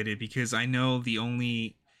regulate it because I know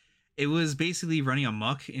it was basically running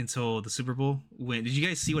amok until the Super Bowl. Did you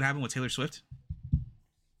guys see what happened with Taylor Swift?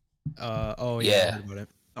 Oh yeah, I Yeah. heard about it.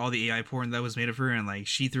 All the AI porn that was made of her, and like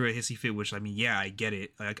she threw a hissy fit, which I mean, yeah, I get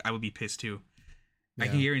it. Like I would be pissed too. I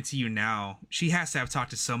can Yeah. guarantee you now, she has to have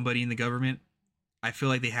talked to somebody in the government. I feel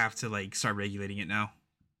like they have to like start regulating it now.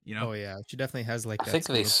 You know? Oh yeah, she definitely has like I that think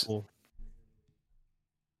sort they of s- pull.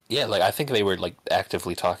 Yeah, like I think they were like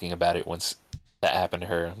actively talking about it once that happened to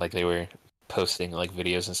her. Like they were posting like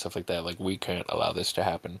videos and stuff like that. Like we can't allow this to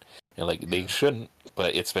happen, and like they Yeah. shouldn't.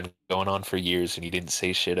 But it's been going on for years, and you didn't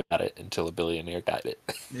say shit about it until a billionaire got it.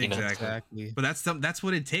 You know? Exactly. Exactly. But that's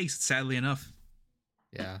what it takes. Sadly enough.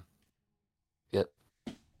 Yeah. Yep.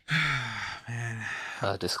 Man,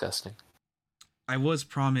 Disgusting. I was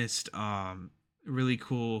promised really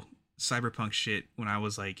cool cyberpunk shit when I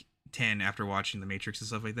was like 10 after watching The Matrix and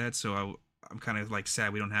stuff like that. So I'm kind of like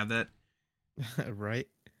sad we don't have that. Right.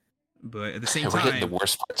 But at the same We're getting the time,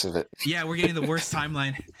 worst parts of it. yeah, we're getting the worst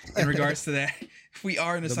timeline in regards to that. We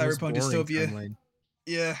are in a The most cyberpunk boring dystopia. timeline.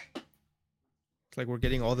 Yeah. It's like we're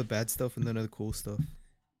getting all the bad stuff and none of the cool stuff.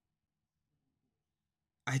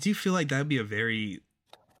 I do feel like that would be a very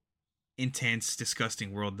intense,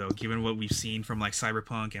 disgusting world, though, given what we've seen from like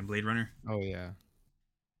Cyberpunk and Blade Runner. Oh yeah.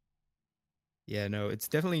 Yeah, no, it's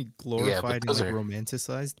definitely glorified and those like are-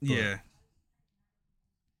 romanticized. But Yeah.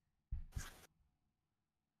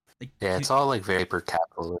 Like, Yeah, it's all like very per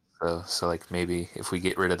capitalist. So like maybe if we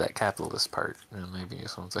get rid of that capitalist part, then maybe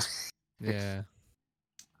something. yeah.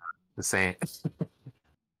 The same.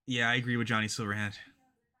 yeah, I agree with Johnny Silverhand.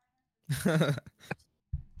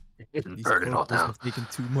 These Burn it all corporals down. have taken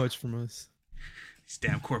too much from us. These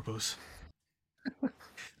damn corpos.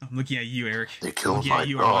 I'm looking at you, Eric. They I'm killed looking my at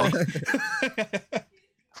you, dog. Armani.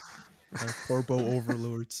 Our corpo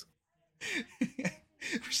overlords.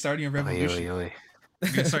 We're starting a Oy, revolution. oy, oy.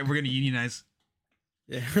 We're gonna unionize.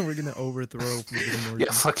 Yeah, we're gonna overthrow Forbidden Yeah,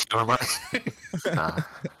 Origin. fuck you, Armani. Nah.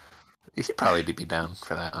 You should probably be down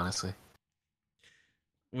for that, honestly.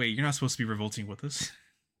 Wait, you're not supposed to be revolting with us.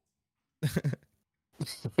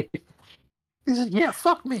 He said, yeah,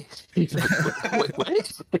 fuck me. He's like, wait,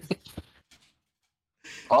 what?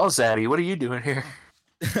 Oh, Zaddy, what are you doing here?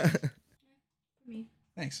 Me.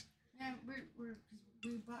 Thanks. Yeah,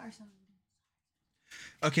 we bought ourselves.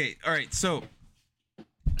 Okay, all right. So,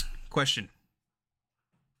 question: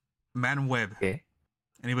 Madam Web. Okay.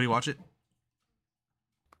 Anybody watch it?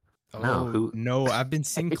 No, who- No, I've been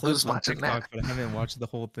seeing Who's clips on watching TikTok, that? but I haven't watched the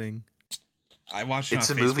whole thing. I watched it It's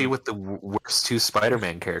a on movie Facebook. with the worst two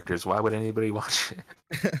Spider-Man characters. Why would anybody watch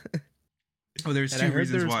it? Oh, there's And I two heard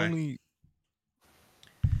reasons there's why. only.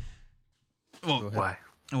 Go Well, ahead. Why?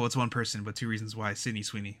 well, it's one person, but two reasons why. Sydney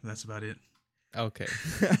Sweeney. That's about it. Okay.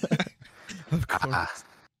 Of course.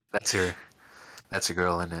 That's her That's a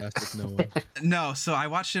girl in Classic it. Noah. No, so I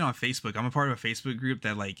watched it on Facebook. I'm a part of a Facebook group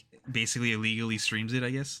that like basically illegally streams it, I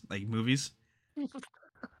guess, like movies.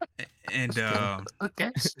 And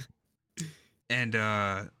Okay. and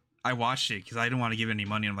I watched it because I didn't want to give it any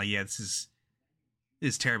money. I'm like, yeah, this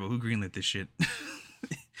is terrible. Who greenlit this shit?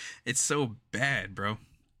 It's so bad, bro.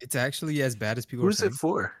 It's actually as bad as people are Who's saying. it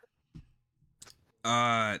for?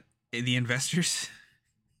 The investors.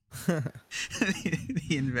 The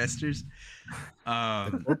investors.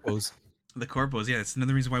 The corpos. The corpos. Yeah, that's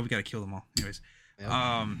another reason why we gotta kill them all. Anyways.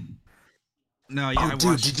 Yeah. No, yeah, I dude,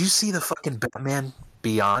 watched. did you see the fucking Batman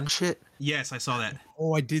Beyond shit? Yes, I saw that.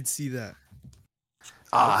 Oh, I did see that.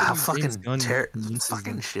 Ah, Hopefully James Gunn fucking releases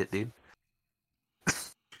fucking them. shit, dude.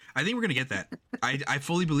 I think we're gonna get that. I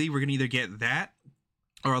fully believe we're gonna either get that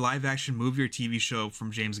or a live action movie or TV show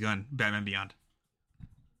from James Gunn, Batman Beyond.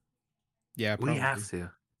 Yeah, probably. We have to.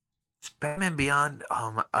 Batman Beyond.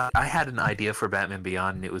 I had an idea for Batman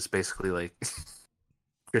Beyond, and it was basically like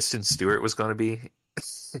Kristen Stewart was going to be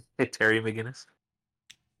Terry McGinnis.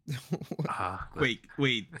 Wait,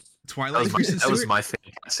 Twilight. That was my thing.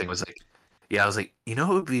 Casting was like, yeah, I was like, you know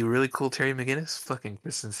who would be really cool? Terry McGinnis, fucking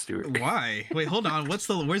Kristen Stewart. Why? Wait, hold on. Where's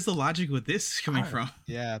the logic with this coming from?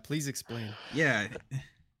 Yeah, please explain. Yeah,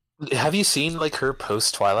 Have you seen like her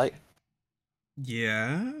post Twilight?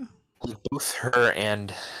 yeah. Both her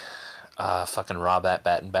and fucking Robert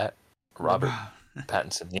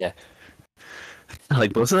Pattinson, yeah.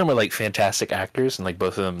 Like both of them are like fantastic actors, and like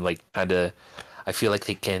both of them like kind of, I feel like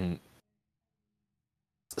they can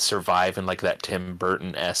survive in like that Tim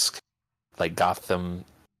Burton-esque like Gotham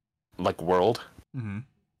like world. Mm-hmm.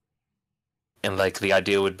 And like the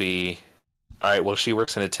idea would be, all right, well she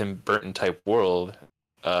works in a Tim Burton type world.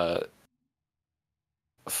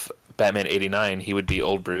 Batman 89, he would be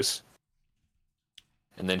old Bruce.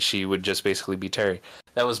 And then she would just basically be Terry.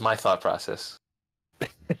 That was my thought process.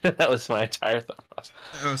 That was my entire thought process.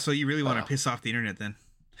 Oh, so you really want to piss off the internet then?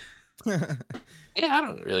 Yeah, I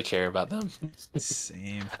don't really care about them.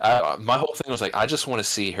 Same. My whole thing was like, I just want to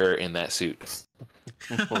see her in that suit.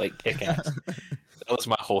 Like, kick ass. That was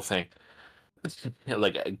my whole thing.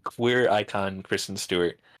 Like, a queer icon, Kristen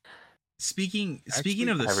Stewart. Speaking Actually,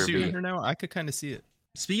 of the ever suit, be. Her now, I could kind of see it.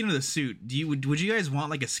 speaking of the suit, would you guys want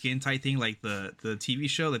like a skin tight thing like the TV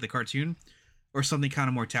show, like the cartoon, or something kind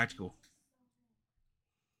of more tactical?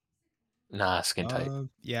 Nah, skin tight.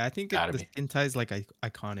 Yeah, I think Gotta the be. skin tie is like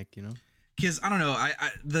iconic, you know. Because I don't know,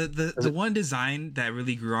 the one design that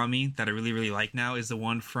really grew on me that I really like now is the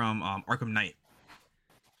one from Arkham Knight,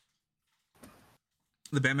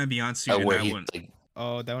 the Batman Beyond suit. Where that he, one. like,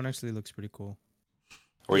 Oh, that one actually looks pretty cool.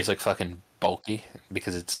 where he's like fucking bulky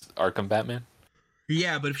because it's Arkham Batman.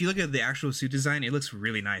 Yeah, but if you look at the actual suit design, it looks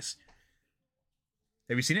really nice.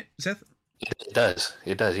 Have you seen it, Seth? It does.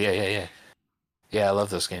 It does. Yeah. Yeah, I love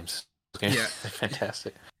those games. Those games Yeah. are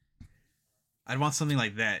fantastic. I'd want something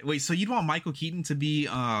like that. Wait, so you'd want Michael Keaton to be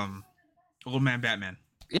Old Man Batman?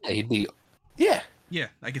 Yeah, he'd be. Yeah, Yeah,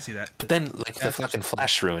 I can see that. but then like the That's fucking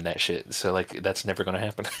Flash ruined that shit. So like that's never gonna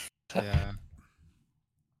happen. Yeah.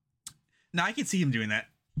 No, I can see him doing that.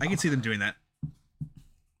 I can see them doing that.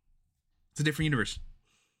 It's a different universe.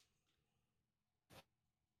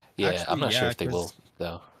 Yeah, Actually, I'm not sure yeah, if they 'cause- will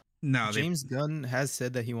though. No, James Gunn has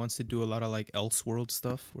said that he wants to do a lot of like Elseworld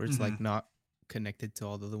stuff where it's Mhm. like not connected to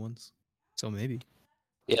all the other ones. So maybe.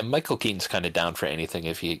 Yeah, Michael Keaton's kind of down for anything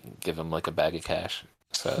if you give him like a bag of cash.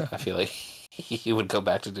 So I feel like he would go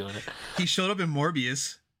back to doing it. he showed up in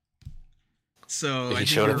Morbius. So I He think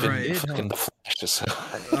showed you're up right. in fucking the Flash. So.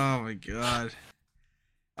 Oh my god.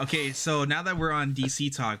 Okay, so now that we're on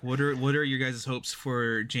DC talk, what are your guys' hopes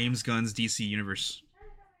for James Gunn's DC universe?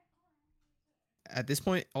 At this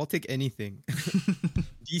point, I'll take anything.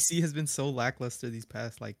 DC has been so lackluster these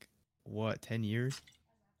past like what 10 years.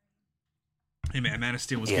 Hey man, Man of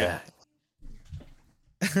Steel was Yeah,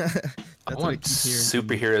 That's I what I want keep hearing.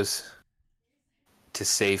 from you. superheroes to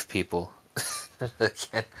save people.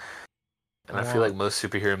 Again. And I feel want- like most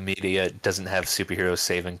superhero media doesn't have superheroes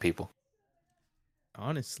saving people.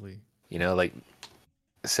 Honestly, You know, like,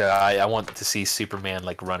 so I want to see Superman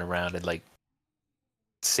like run around and like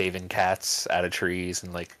saving cats out of trees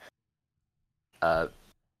and like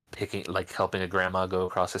picking like helping a grandma go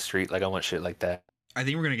across the street. Like I want shit like that. I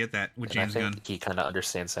think we're gonna get that with And I James think Gunn. he kind of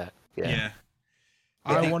understands that. Yeah. Yeah.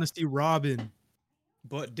 I think- want to see Robin,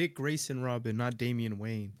 but Dick Grayson Robin, not Damian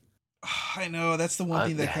Wayne. I know that's the one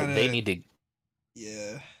thing that kind of they need to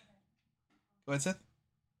Yeah. Go ahead, Seth.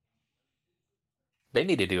 they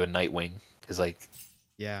need to do a Nightwing because like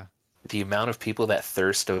Yeah. the amount of people that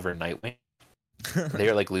thirst over Nightwing,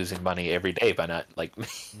 they're like losing money every day by not like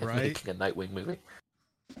Right. making a Nightwing movie.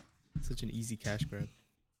 Such an easy cash grab.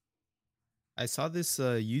 I saw this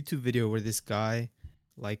YouTube video where this guy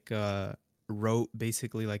like wrote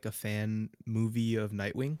basically like a fan movie of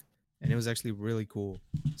Nightwing, and it was actually really cool.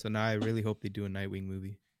 So now I really hope they do a Nightwing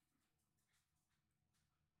movie.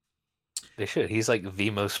 They should. He's like the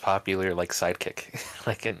most popular like sidekick,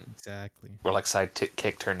 like Exactly. or like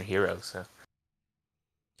sidekick turned hero. So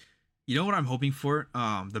You know what I'm hoping for?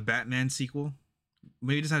 The Batman sequel.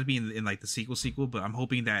 Maybe it doesn't have to be in like the sequel, but I'm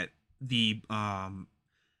hoping that the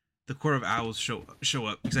Court of Owls show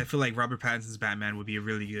up, because I feel like Robert Pattinson's Batman would be a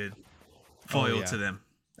really good foil to them.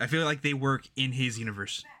 I feel like they work in his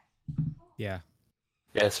universe. Yeah.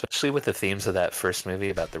 yeah, especially with the themes of that first movie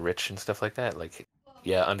about the rich and stuff like that. Like,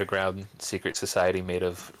 yeah, underground secret society made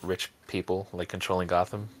of rich people like controlling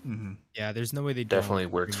Gotham. Mm-hmm. Yeah, there's no way they Definitely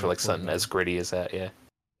don't works bring for up like something Corbin. as gritty as that. Yeah.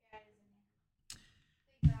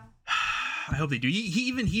 I hope they do.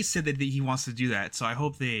 He said that he wants to do that, so I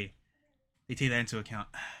hope they take that into account.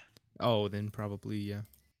 Oh, then probably yeah.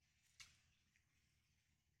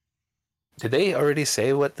 Did they already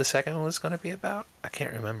say what the second one was going to be about? I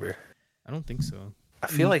can't remember. I don't think so. I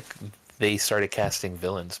feel like they started casting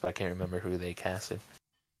villains, but I can't remember who they casted.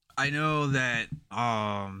 I know that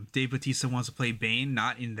Dave Bautista wants to play Bane,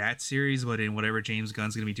 not in that series, but in whatever James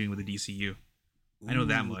Gunn's going to be doing with the DCU. I know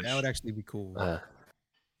that much. That would actually be cool.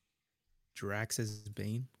 Drax as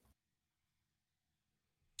Bane.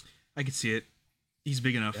 I could see it. He's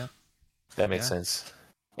big enough. Yeah. That makes sense.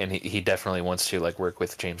 And he definitely wants to like work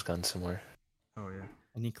with James Gunn some more. Oh yeah.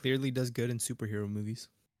 And he clearly does good in superhero movies.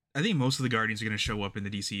 I think most of the Guardians are going to show up in the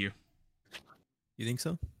DCU. You think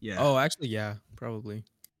so? Yeah. Oh, actually, yeah, probably.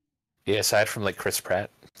 Yeah, aside from like Chris Pratt,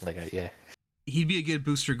 like yeah, He'd be a good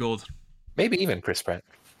Booster Gold. maybe even Chris Pratt.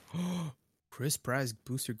 Chris Pratt's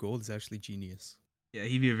Booster Gold is actually genius. Yeah,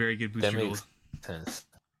 he'd be a very good Booster That Gold. makes sense.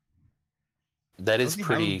 That is Doesn't he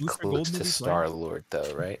have a pretty Booster close Gold to movie Star Lord,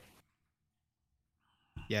 though, right?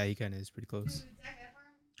 Yeah, he kind of is pretty close.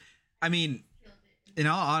 I mean, in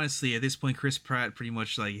all honesty, at this point, Chris Pratt pretty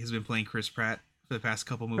much like has been playing Chris Pratt for the past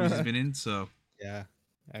couple movies he's been in. So Yeah,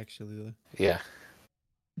 actually, though. Yeah,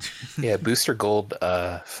 yeah. Booster Gold,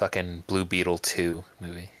 fucking Blue Beetle 2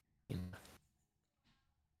 movie. Do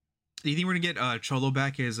you think we're gonna get Cholo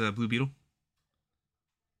back as Blue Beetle?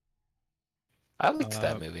 I liked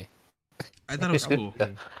that movie. I thought it was cool.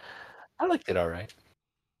 I liked it all right.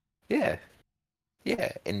 Yeah,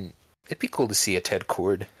 yeah, and it'd be cool to see a Ted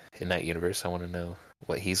Kord in that universe. I want to know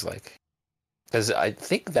what he's like, because I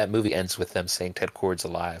think that movie ends with them saying Ted Kord's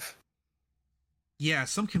alive. Yeah,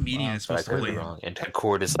 some comedian is But I supposed to could play be him. wrong. And Ted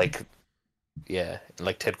Kord is like, yeah,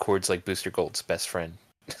 like Ted Kord's like Booster Gold's best friend.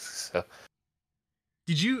 So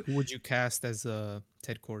Did you Who would you cast as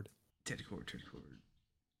Ted Kord? Ted Kord?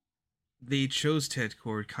 They chose Ted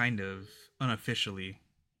Kord kind of unofficially.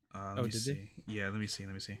 Let me did see. they? Yeah, let me see.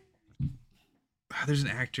 There's an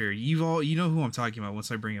actor. You know who I'm talking about.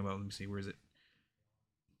 Once I bring him up, let me see. Where is it?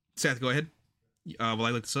 Seth, go ahead. While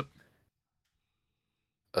I look this up.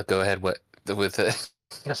 go ahead. What with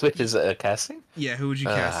with his casting? Yeah, who would you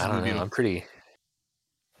cast I as Blue don't know. Beetle?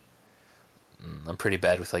 I'm pretty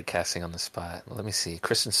bad with like casting on the spot. Let me see.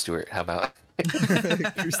 Kristen Stewart. How about?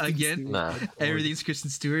 Kristen Again? Stewart, Nah. Ted Kord. Everything's Kristen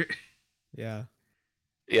Stewart. Yeah.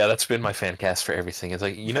 Yeah, that's been my fan cast for everything. It's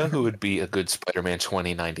like, you know who would be a good Spider-Man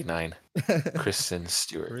 2099? Kristen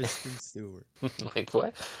Stewart. Kristen Stewart. Like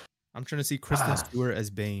what? I'm trying to see Kristen Stewart as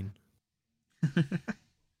Bane.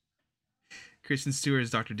 Kristen Stewart is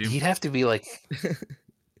Doctor Doom. He'd have to be like.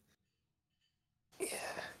 Yeah.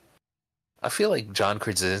 I feel like John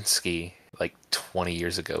Krasinski, like 20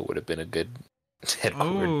 years ago, would have been a good Ted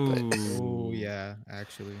Kord, but Oh yeah,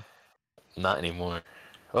 actually. not anymore.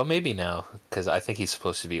 Well, maybe now, because I think he's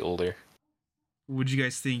supposed to be older. What'd you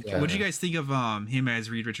guys think? Yeah. What'd you guys think of him as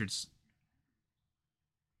Reed Richards?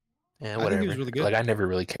 Yeah, I think he whatever. was really good. Like, I never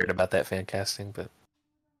really cared about that fan casting, but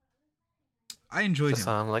I enjoyed just him.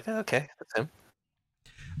 saw him like, oh, okay, that's him.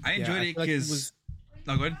 I enjoyed I it feel like he because. was-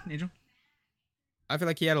 Oh, go ahead, Angel. I feel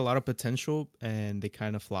like he had a lot of potential, and they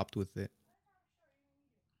kind of flopped with it.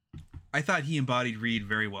 I thought he embodied Reed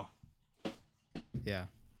very well. Yeah.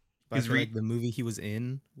 But I Is feel Reed- like the movie he was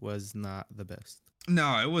in was not the best.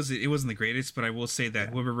 No, it wasn't the greatest, but I will say that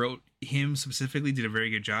whoever wrote him specifically did a very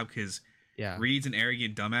good job because Yeah. Reed's an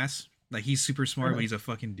arrogant dumbass. Like, he's super smart, but he's a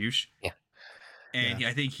fucking douche. Yeah. And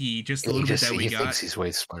I think he just a He little bit just that we he got. thinks he's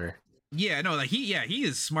way smarter. Yeah, no, like he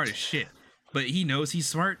is smart as shit, but he knows he's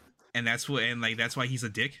smart, and that's why he's a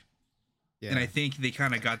dick. Yeah. And I think they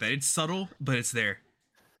kind of got that. It's subtle, but it's there.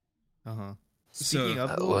 Uh-huh. So- Speaking of,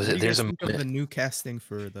 was though, it- what do you there's guys a think of minute- the new casting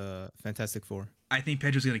for the Fantastic Four? I think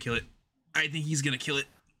Pedro's gonna kill it. I think he's gonna kill it.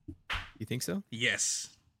 You think so? Yes.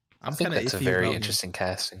 I'm think kind of that's a iffy very about him. interesting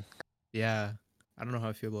casting. Yeah, I don't know how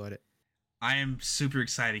I feel about it. I am super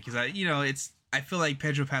excited because I feel like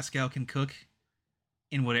Pedro Pascal can cook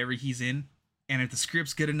in whatever he's in, and if the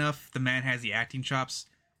script's good enough, the man has the acting chops.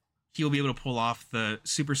 He'll be able to pull off the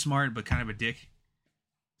super smart but kind of a dick.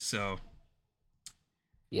 So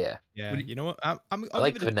Yeah, Yeah, you know what? I I'll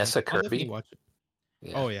like give it a chance. Vanessa I'll definitely Kirby. watch it.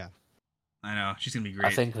 Yeah. Oh yeah, I know she's gonna be I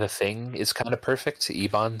great. think The Thing is kind of perfect.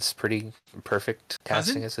 Ebon's pretty perfect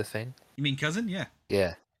casting Cousin? as The Thing. You mean cousin? Yeah.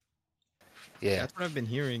 Yeah. Yeah. that's what I've been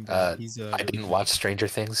hearing. That he's I didn't watch Stranger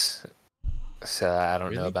Things, so I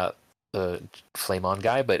don't know Really? about the Flame On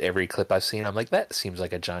guy, but every clip I've seen, I'm like, that seems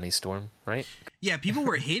like a Johnny Storm, right? Yeah, people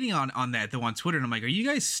were hating on that though on Twitter, and I'm like, are you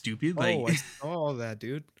guys stupid? Like, Oh, I saw all that,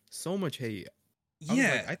 dude. So much hate. I was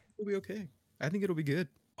yeah, like, I think it'll be okay. I think it'll be good.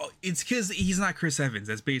 it's because he's not Chris Evans.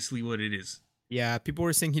 That's basically what it is. Yeah, people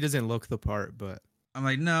were saying he doesn't look the part, but I'm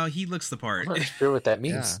like, no, he looks the part. I'm not sure what that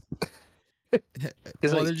means. well,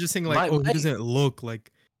 like, they're just saying like, my- he doesn't look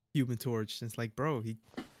like Human Torch. It's like, bro,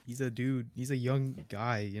 he's a dude. He's a young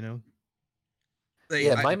guy, you know. Like,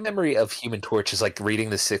 Yeah, my memory of Human Torch is like reading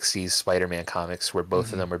the '60s Spider-Man comics, where both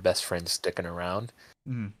Mhm. of them are best friends sticking around.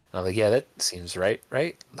 Mhm. And I'm like, yeah, that seems right?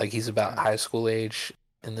 Like he's about Yeah. high school age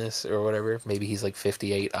in this or whatever. Maybe he's like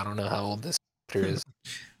 58. I don't know how old this actor is,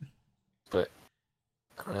 but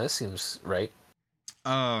I don't know, that seems right.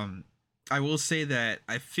 I will say that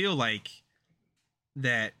I feel like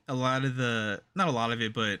that a lot of not a lot of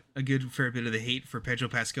it, but a good fair bit of the hate for Pedro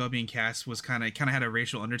Pascal being cast was kind of had a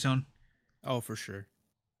racial undertone. Oh, for sure.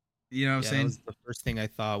 You know what I'm That saying? was the first thing I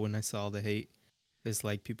thought when I saw the hate. Is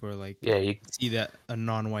like people are like, Yeah, you see that a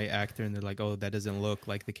non-white actor and they're like, oh, that doesn't look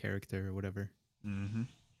like the character or whatever. Mm-hmm.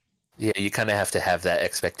 Yeah, you kind of have to have that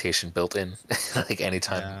expectation built in, like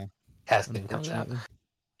anytime Yeah, casting comes out. unfortunately.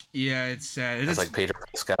 Yeah, it's sad. It's like Pedro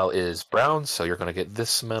Pascal is brown, so you're gonna get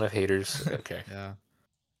this amount of haters. Okay. Yeah.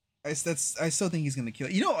 I still think he's gonna kill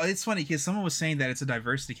it. You know, it's funny because someone was saying that it's a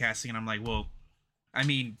diversity casting, and I'm like, well, I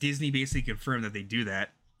mean, Disney basically confirmed that they do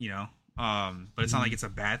that, you know, but it's not like it's a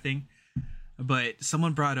bad thing. But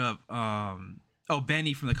someone brought up,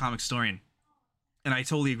 Benny from the Comic Historian, and I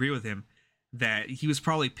totally agree with him that he was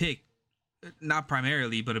probably picked, not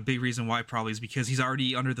primarily, but a big reason why probably is because he's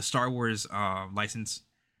already under the Star Wars license.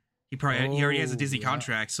 He already has a Disney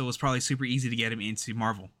contract, so it was probably super easy to get him into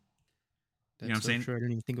Marvel. That's You know what I'm saying? True. I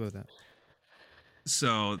didn't even think about that.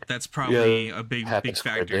 So that's probably a big Happens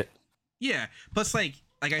quite a factor. bit. Yeah. Plus, like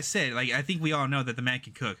I said, like I think we all know that the man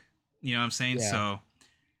can cook. You know what I'm saying? Yeah. So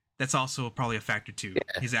that's also probably a factor too.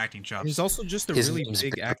 Yeah. His acting chops. And he's also just a His really name's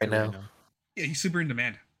big big actor right right now. now. Yeah, he's super in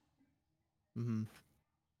demand. Mm-hmm.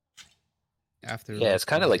 After Yeah, it's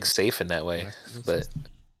kind of like the safe in that way, Black Widow but system.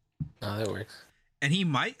 no, that works. And he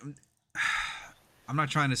might. I'm not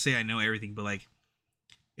trying to say I know everything, but like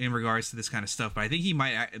in regards to this kind of stuff, but I think he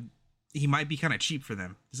might be kind of cheap for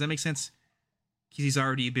them. Does that make sense? Because he's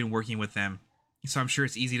already been working with them, so I'm sure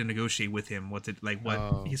it's easy to negotiate with him what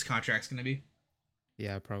his contract's gonna be.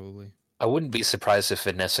 Yeah, probably. I wouldn't be surprised if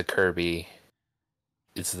Vanessa Kirby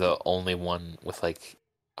is the only one with like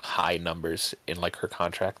high numbers in like her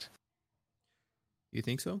contract. You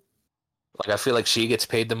think so? Like I feel like she gets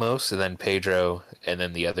paid the most, and then Pedro, and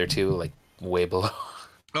then the other two like way below.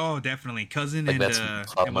 Oh, definitely, cousin Like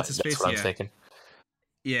and what's his face? what I'm Yeah, thinking.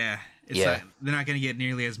 yeah. They're not gonna get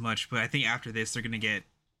nearly as much, but I think after this they're gonna get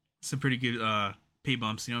some pretty good pay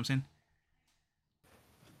bumps. You know what I'm saying?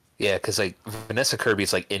 Yeah, because like Vanessa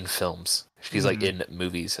Kirby's like in films. She's like in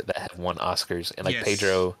movies that have won Oscars, and like Yes.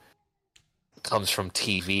 Pedro comes from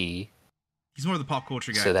TV. He's more of the pop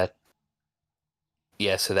culture guy. So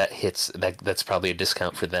that hits that's probably a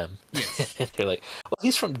discount for them. Yes. They're like, well,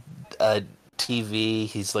 he's from TV.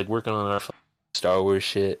 He's like working on our Star Wars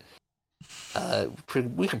shit.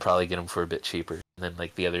 We can probably get him for a bit cheaper. And then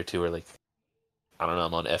like the other two are like, I don't know,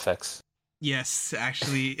 I'm on FX. Yes,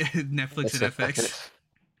 actually, Netflix and FX.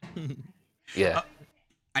 Yeah,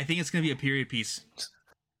 I think it's gonna be a period piece.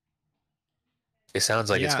 it sounds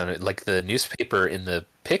like it's Yeah. gonna like the newspaper in the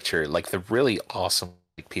picture, like the really awesome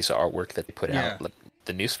piece of artwork that they put Yeah. out. Like,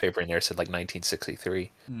 the newspaper in there said like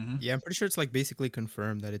 1963, Mm-hmm. Yeah, I'm pretty sure it's like basically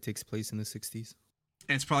confirmed that it takes place in the 60s.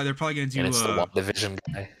 And they're probably gonna do and it's the WandaVision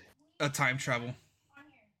guy. a time travel.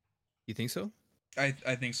 You think so? I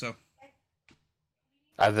think so.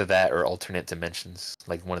 Either that or alternate dimensions,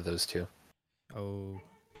 like one of those two. Oh,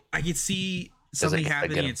 I could see something I get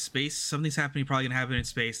happening him. in space. Something's probably gonna happen in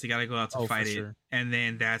space. They gotta go out to Oh, for fight it, sure. and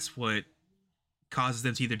then that's what causes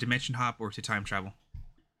them to either dimension hop or to time travel.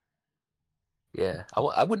 Yeah,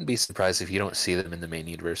 I wouldn't be surprised if you don't see them in the main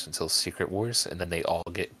universe until Secret Wars, and then they all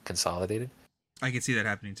get consolidated. I could see that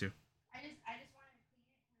happening too.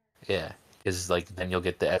 Yeah, because like then you'll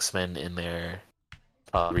get the X-Men in there,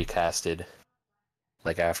 recasted.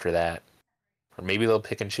 Like after that, or maybe they'll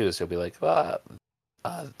pick and choose. They'll be like, well,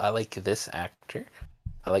 I like this actor.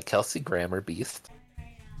 I like Kelsey Grammer Beast,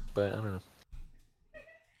 but I don't know.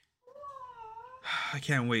 I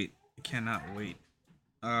can't wait. I cannot wait.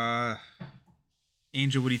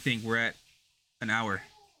 Angel, what do you think? We're at an hour.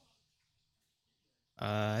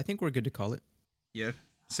 I think we're good to call it. Yeah.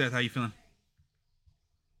 Seth, how you feeling?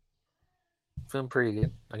 Feeling pretty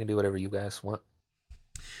good. I can do whatever you guys want.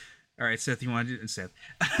 All right, Seth, you want to do Seth?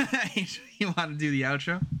 You want to do the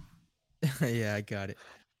outro? Yeah, I got it.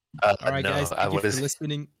 All right, no, guys. Thank you for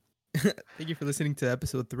listening. Thank you for listening to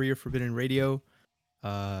episode 3 of Forbidden Radio.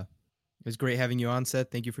 It was great having you on, Seth.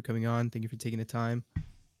 Thank you for coming on. Thank you for taking the time.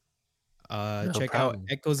 No check problem. out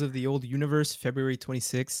Echoes of the Old Universe, February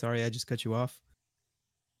 26th. Sorry, I just cut you off.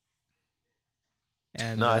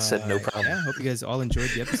 And No, I said no problem. Yeah, I hope you guys all enjoyed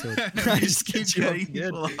the episode. I just keep cutting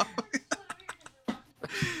people off.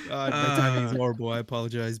 God, my timing is horrible. I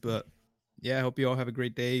apologize, but yeah, I hope you all have a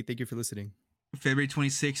great day. Thank you for listening. February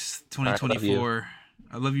 26th, 2024.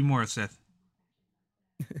 I love you more, Seth.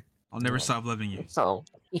 I'll never stop loving you. Oh,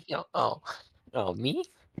 me?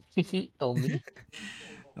 Oh, me?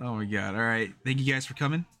 Oh my God. All right. Thank you guys for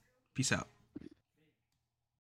coming. Peace out.